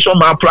examination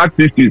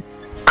malpractices,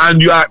 and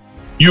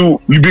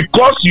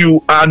because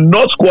you are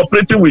not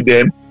cooperating with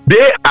them,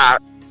 they are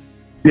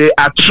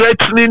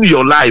threatening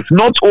your life,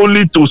 not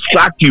only to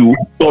sack you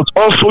but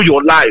also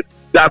your life,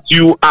 that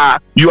you are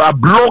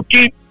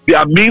blocking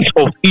their means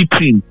of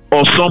eating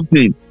or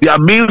something, their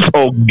means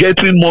of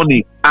getting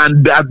money,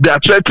 and that they are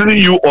threatening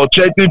you or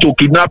threatening to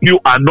kidnap you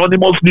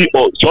anonymously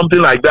or something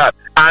like that.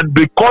 And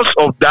because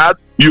of that,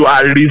 you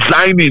are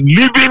resigning,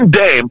 leaving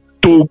them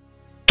to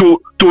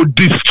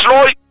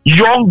destroy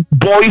young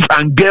boys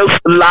and girls'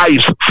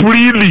 lives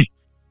freely.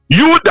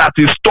 You that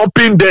is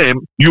stopping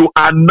them, you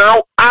are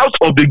now out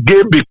of the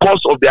game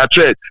because of their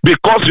threat,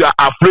 because you are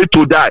afraid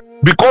to die,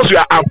 because you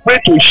are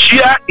afraid to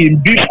share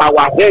in this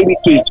our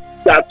heritage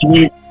that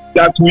we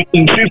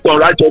insist on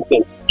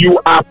righteousness. You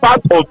are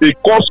part of the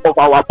cause of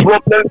our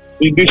problems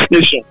in this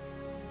nation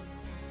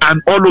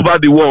and all over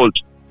the world.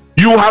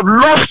 You have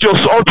lost your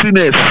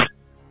saltiness.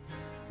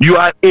 You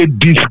are a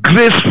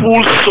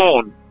disgraceful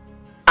son,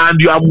 and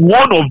you are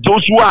one of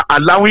those who are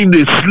allowing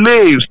the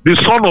slaves, the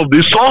sons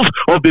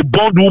of the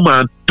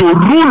bondwoman, to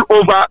rule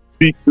over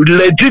the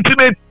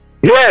legitimate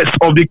heirs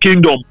of the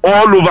kingdom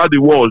all over the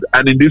world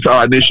and in this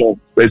our nation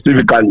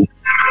specifically.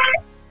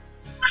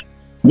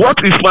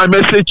 What is my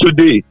message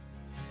today?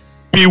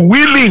 Be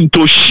willing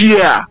to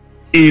share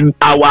in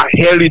our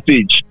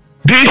heritage.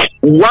 This is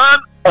one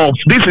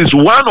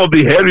of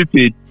the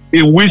heritage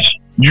in which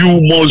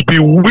you must be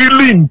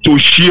willing to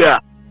share.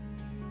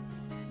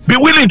 Be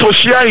willing to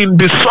share in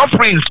the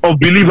sufferings of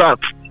believers.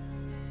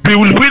 Be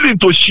willing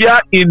to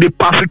share in the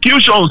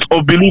persecutions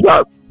of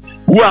believers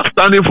who are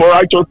standing for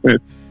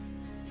righteousness.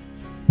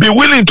 Be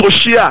willing to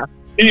share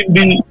in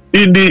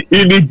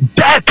the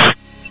death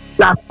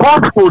that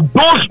comes to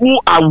those who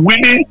are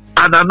willing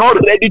and are not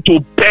ready to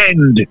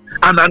bend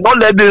and are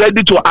not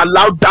ready to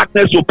allow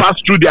darkness to pass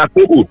through their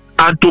table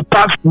and to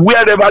pass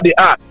wherever they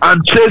are,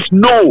 and says,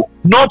 no,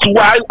 not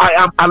while I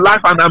am alive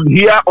and I'm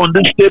here on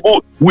this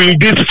table will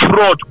this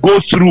fraud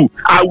go through.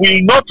 I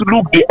will not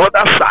look the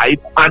other side,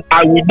 and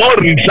I will not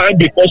resign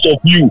because of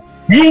you.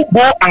 You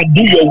go and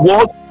do your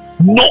work.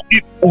 No,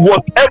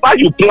 whatever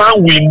you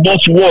plan will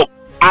not work.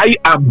 I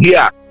am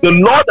here. The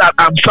Lord that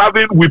I'm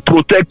serving will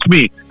protect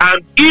me.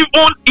 And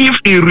even if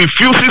he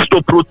refuses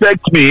to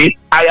protect me,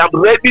 I am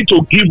ready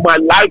to give my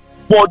life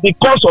for the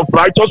cause of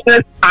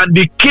righteousness and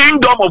the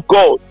kingdom of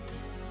God.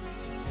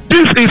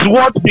 This is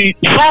what the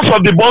sons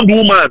of the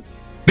bondwoman,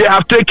 they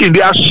have taken.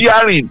 They are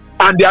sharing,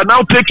 and they are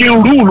now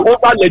taking rule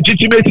over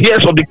legitimate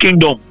heirs of the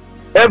kingdom.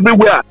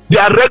 Everywhere they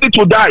are ready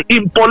to die.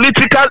 In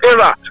political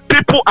era,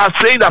 people are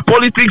saying that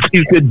politics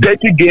is a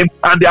dirty game,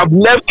 and they have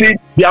left it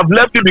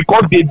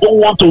because they don't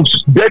want to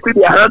dirty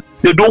their hands.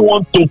 They don't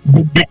want to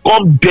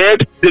become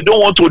dead. They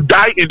don't want to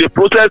die in the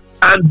process.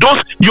 And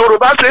those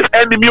Yoruba says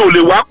enemy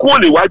olewa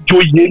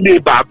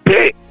joyele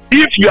babe.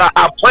 If you are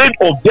afraid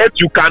of death,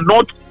 you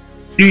cannot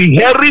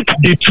inherit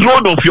the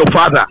throne of your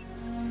father.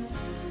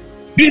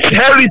 This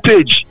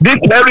heritage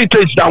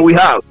that we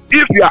have,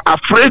 if you are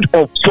afraid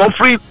of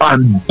suffering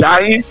and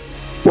dying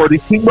for the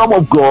kingdom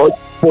of God,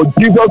 for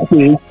Jesus'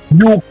 sake,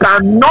 you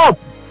cannot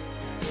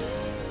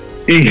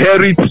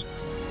inherit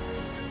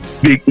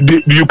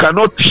you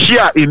cannot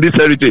share in this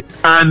heritage.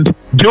 And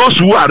those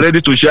who are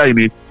ready to share in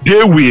it,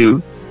 they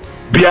will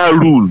bear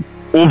rule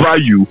over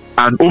you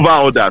and over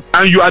others.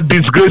 And you are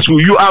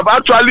disgraceful. You have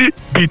actually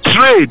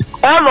betrayed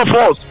all of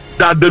us,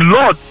 that the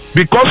Lord,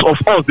 because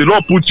of us, the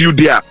Lord put you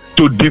there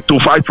to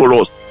fight for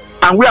us.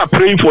 And we are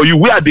praying for you.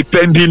 We are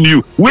defending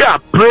you. We are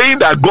praying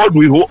that God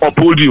will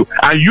uphold you.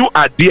 And you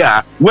are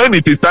there when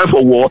it is time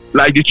for war.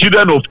 Like the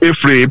children of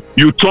Ephraim,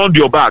 you turned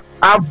your back,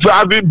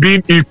 having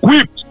been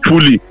equipped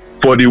fully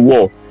for the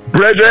war.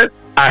 Brethren,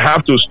 I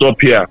have to stop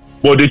here.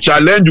 But the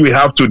challenge we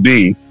have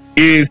today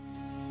is,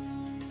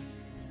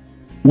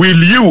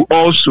 will you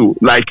also,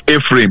 like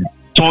Ephraim,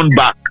 turn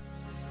back?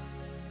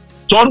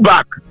 Turn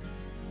back.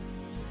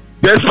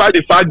 Despite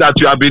the fact that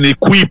you have been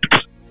equipped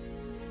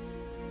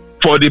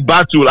for the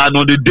battle, and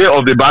on the day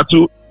of the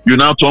battle, you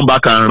now turn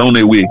back and run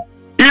away.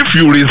 If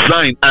you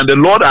resign, and the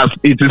Lord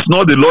it is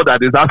not the Lord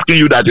that is asking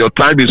you that your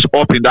time is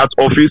up in that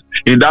office,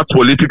 in that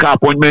political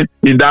appointment,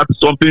 in that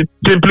something,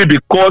 simply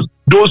because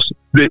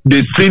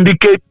the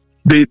syndicate,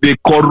 the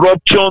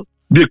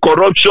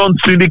corruption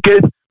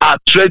syndicate are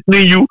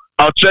threatening you,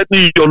 are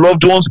threatening your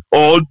loved ones,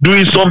 or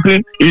doing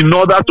something in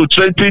order to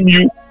threaten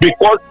you,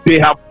 because they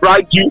have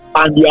bribed you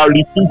and you are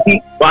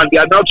refusing, and they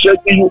are now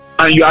threatening you,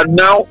 and you are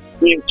now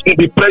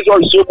the pressure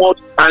is so much,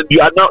 and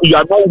you are not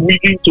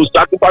willing to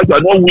sacrifice, you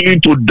are not willing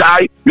to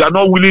die, you are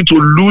not willing to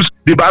lose.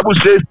 The Bible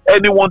says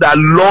anyone that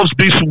loves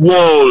this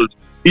world,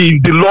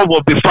 if the love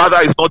of the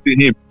Father is not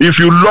in him. If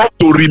you love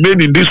to remain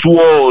in this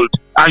world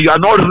and you are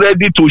not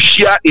ready to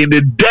share in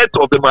the death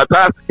of the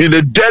matter, in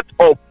the death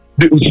of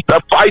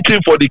the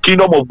fighting for the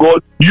kingdom of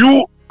God,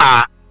 you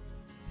are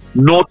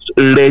not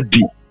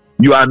ready.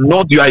 You are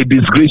a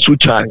disgraceful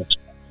child,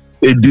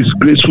 a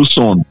disgraceful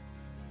son.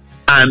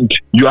 And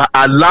you are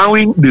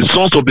allowing the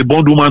sons of the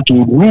bondwoman to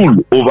rule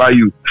over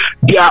you.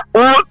 They are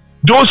all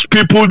those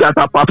people that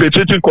are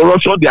perpetrating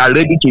corruption. They are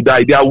ready to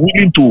die. They are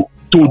willing to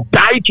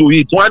die to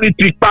it. One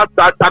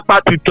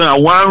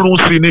one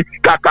rusini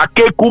kaka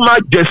kekuma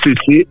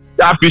jesese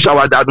that fish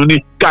our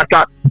daduni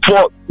kaka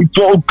for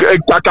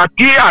kaka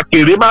ki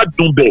akerema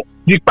dumbe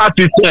ipa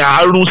titan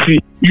arusi.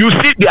 You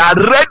see, they are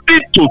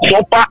ready to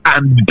suffer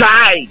and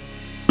die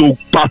to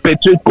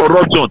perpetrate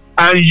corruption,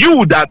 and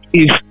you that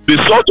is the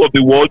salt of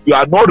the world, you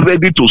are not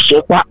ready to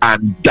suffer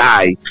and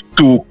die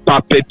to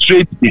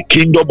perpetrate the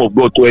kingdom of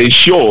God, to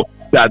ensure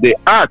that the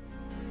earth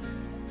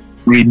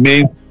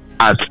remains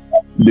as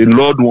the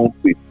Lord wants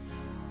it.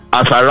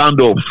 As I round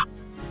off,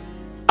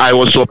 I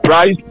was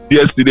surprised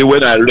yesterday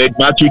when I read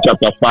Matthew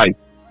chapter 5,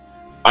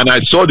 and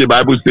I saw the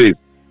Bible says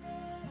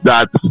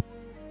that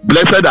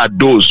blessed are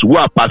those who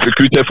are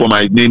persecuted for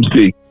my name's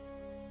sake.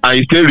 And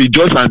he said,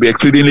 rejoice and be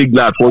exceedingly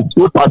glad, for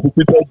so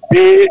persecuted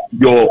they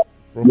your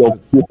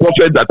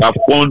prophets that have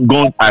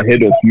gone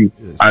ahead of you,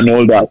 yes, and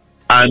all that.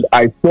 And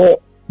I saw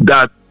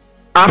that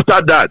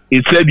after that,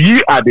 it said,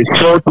 ye are the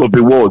salt of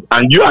the world,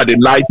 and you are the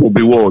light of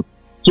the world.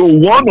 So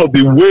one of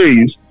the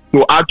ways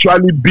to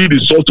actually be the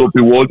salt of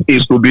the world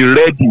is to be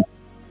ready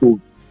to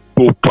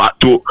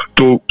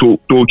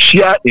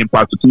share in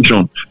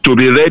persecution, to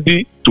be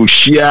ready to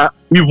share,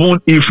 even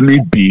if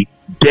need be,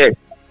 death,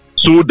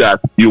 so that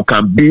you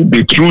can be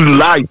the true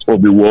light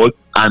of the world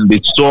and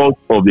the salt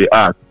of the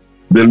earth.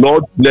 The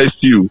Lord bless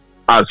you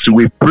as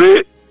we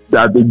pray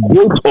that the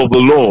grace of the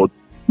Lord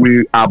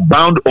will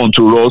abound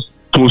unto us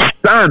to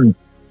stand.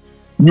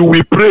 You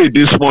will pray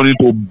this morning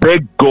to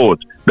beg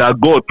God that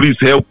God, please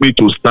help me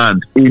to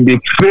stand in the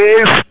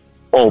face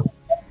of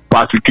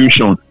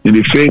persecution, in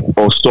the face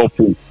of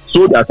suffering,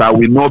 so that I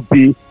will not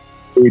be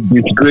a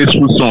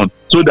disgraceful son,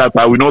 so that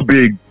I will not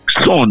be a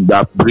son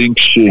that brings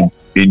shame.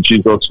 In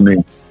Jesus'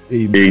 name.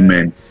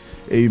 Amen.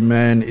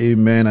 Amen,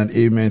 amen, and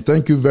amen.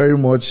 Thank you very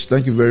much.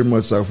 Thank you very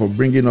much, sir, for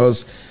bringing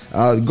us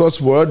God's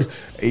word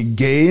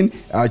again,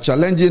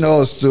 challenging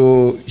us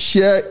to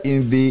share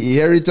in the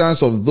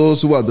inheritance of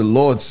those who are the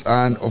Lord's.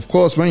 And of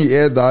course, when you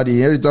hear that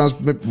inheritance,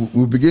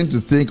 we begin to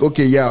think,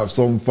 okay, yeah,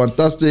 some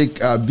fantastic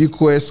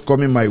bequests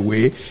coming my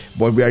way.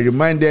 But we are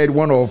reminded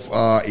one of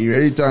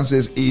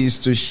inheritances is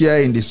to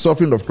share in the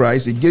suffering of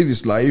Christ. He gave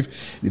his life.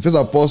 The first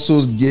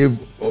apostles gave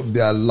of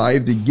their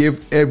life, they gave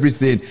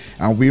everything,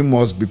 and we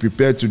must be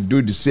prepared to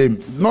do the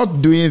same.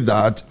 Not doing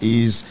that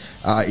is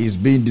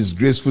being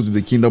disgraceful to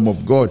the kingdom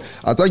of God.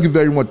 I thank you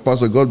very much,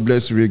 Pastor. God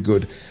bless you, very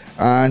good.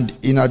 And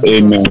in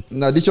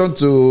addition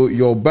to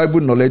your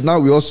Bible knowledge, now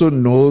we also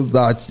know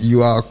that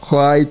you are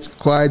quite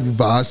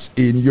vast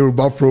in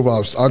Yoruba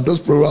proverbs, and those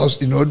proverbs,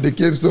 they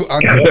came so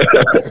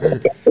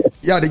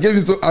yeah, they came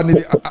so,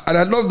 and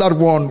I love that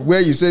one where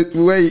it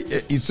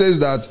says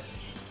that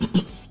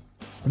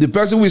the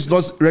person who is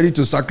not ready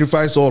to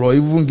sacrifice all or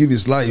even give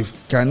his life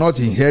cannot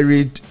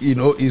inherit,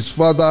 his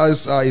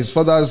father's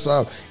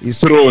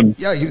throne.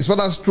 Yeah, his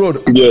father's throne.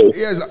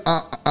 Yes,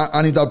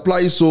 and it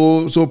applies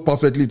so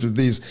perfectly to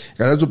this.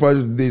 Those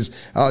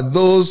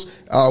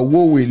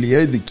who will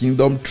inherit the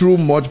kingdom through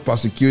much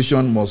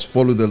persecution must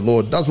follow the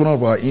Lord. That's one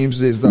of our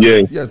hymns. Is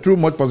that through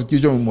much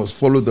persecution we must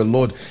follow the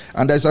Lord.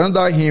 And there's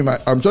another hymn.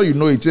 I'm sure you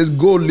know. It says,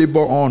 "Go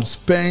labor on,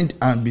 spend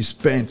and be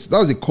spent."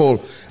 That's the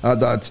call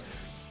that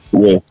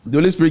Yeah. The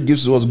Holy Spirit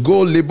gives to us,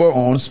 go labor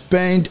on,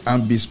 spend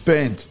and be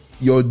spent.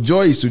 Your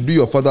joy is to do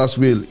your Father's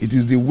will. It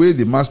is the way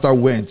the master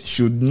went.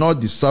 Should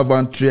not the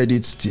servant tread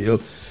it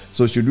still?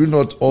 So should we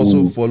not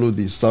also follow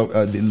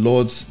the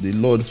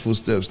Lord's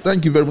footsteps?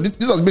 Thank you very much.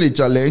 This has been a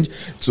challenge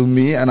to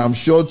me, and I'm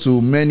sure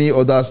to many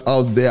others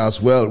out there as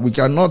well. We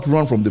cannot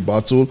run from the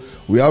battle.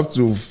 We have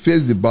to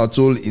face the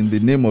battle in the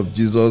name of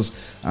Jesus,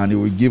 and He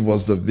will give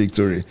us the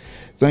victory.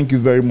 Thank you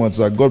very much,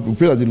 sir. God, we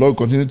pray that the Lord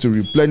continue to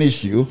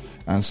replenish you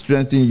and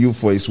strengthen you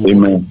for His work.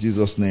 Amen. In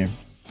Jesus' name.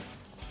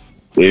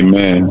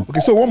 Amen. Okay,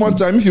 so one more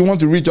time, if you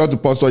want to reach out to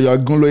Pastor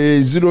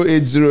Ayoagunloye,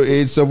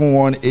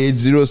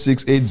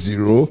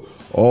 0808-718-0680,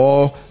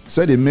 or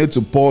send a mail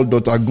to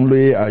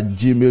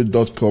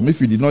paul.agunloye@gmail.com.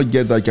 If you did not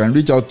get that, you can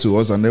reach out to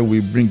us, and then we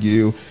bring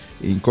you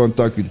in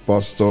contact with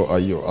Pastor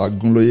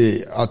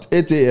Ayoagunloye at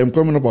 8 a.m.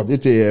 Coming up at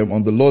 8 a.m.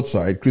 on the Lord's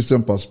side,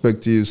 Christian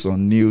perspectives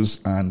on news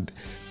and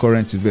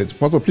current events.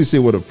 Pastor, please say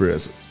a word of prayer.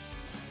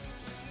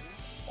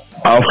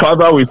 Our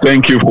Father, we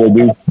thank you for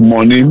this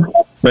morning.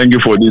 Thank you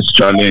for this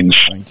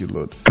challenge. Thank you,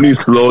 Lord. Please,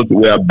 Lord,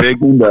 we are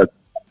begging that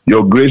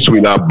your grace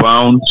will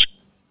abound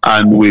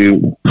and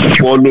we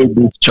follow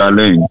this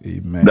challenge.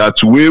 Amen.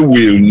 That we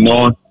will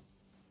not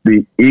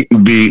be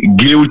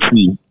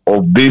guilty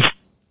of this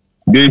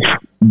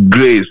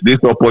grace, this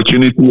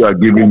opportunity you are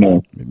giving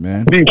us.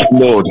 Amen. Please,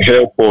 Lord,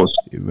 help us.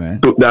 Amen.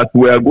 So that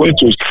we are going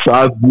to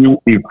serve you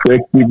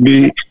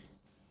effectively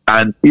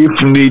and,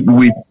 if need,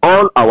 with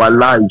all our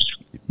lives,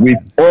 with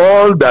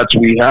all that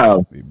we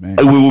have. Amen.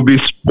 We will be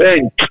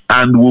spent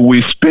and we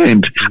will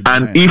spend. Amen.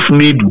 And if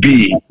need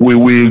be, we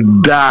will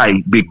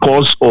die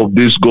because of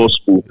this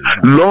gospel.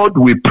 Amen. Lord,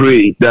 we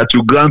pray that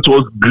you grant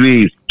us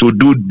grace to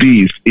do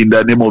this in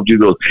the name of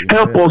Jesus. Amen.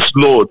 Help us,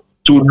 Lord,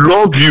 to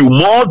love you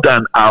more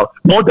than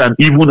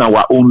even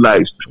our own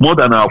lives, more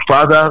than our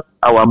father,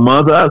 our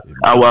mother,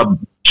 our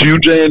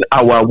children,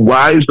 our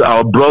wives,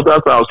 our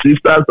brothers, our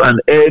sisters,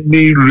 and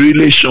any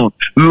relation.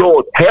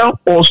 Lord, help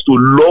us to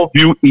love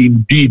you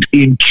indeed,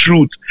 in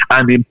truth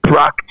and in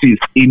practice,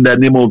 in the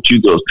name of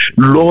Jesus.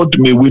 Lord,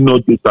 may we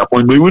not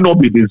disappoint. May we not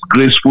be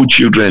disgraceful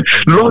children.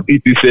 Lord,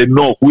 it is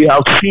enough. We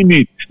have seen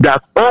it,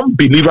 that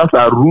unbelievers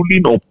are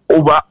ruling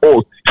over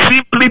us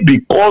simply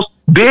because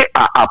they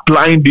are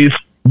applying this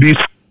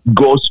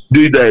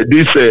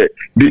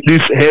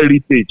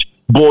heritage.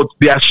 But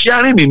they are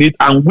sharing in it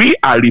and we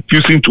are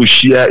refusing to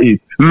share it.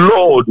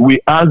 Lord, we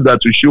ask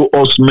that you show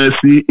us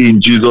mercy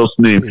in Jesus'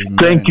 name. Amen.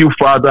 Thank you,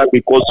 Father,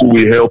 because you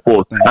will help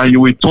us. And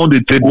you will turn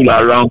the table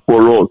around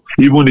for us,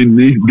 even in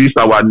this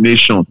our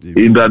nation.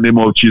 Amen. In the name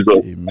of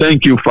Jesus. Amen.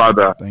 Thank you,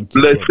 Father. Thank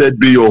you, Blessed Lord.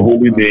 be your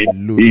holy name.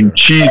 Hallelujah. In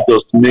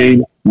Jesus'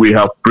 name we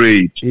have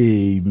prayed.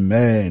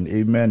 Amen.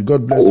 Amen.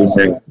 God bless you,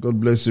 sir. God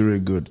bless you.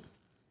 Very good.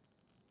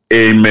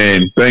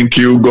 Amen. Thank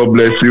you. God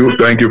bless you.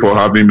 Thank you for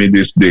having me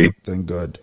this day. Thank God.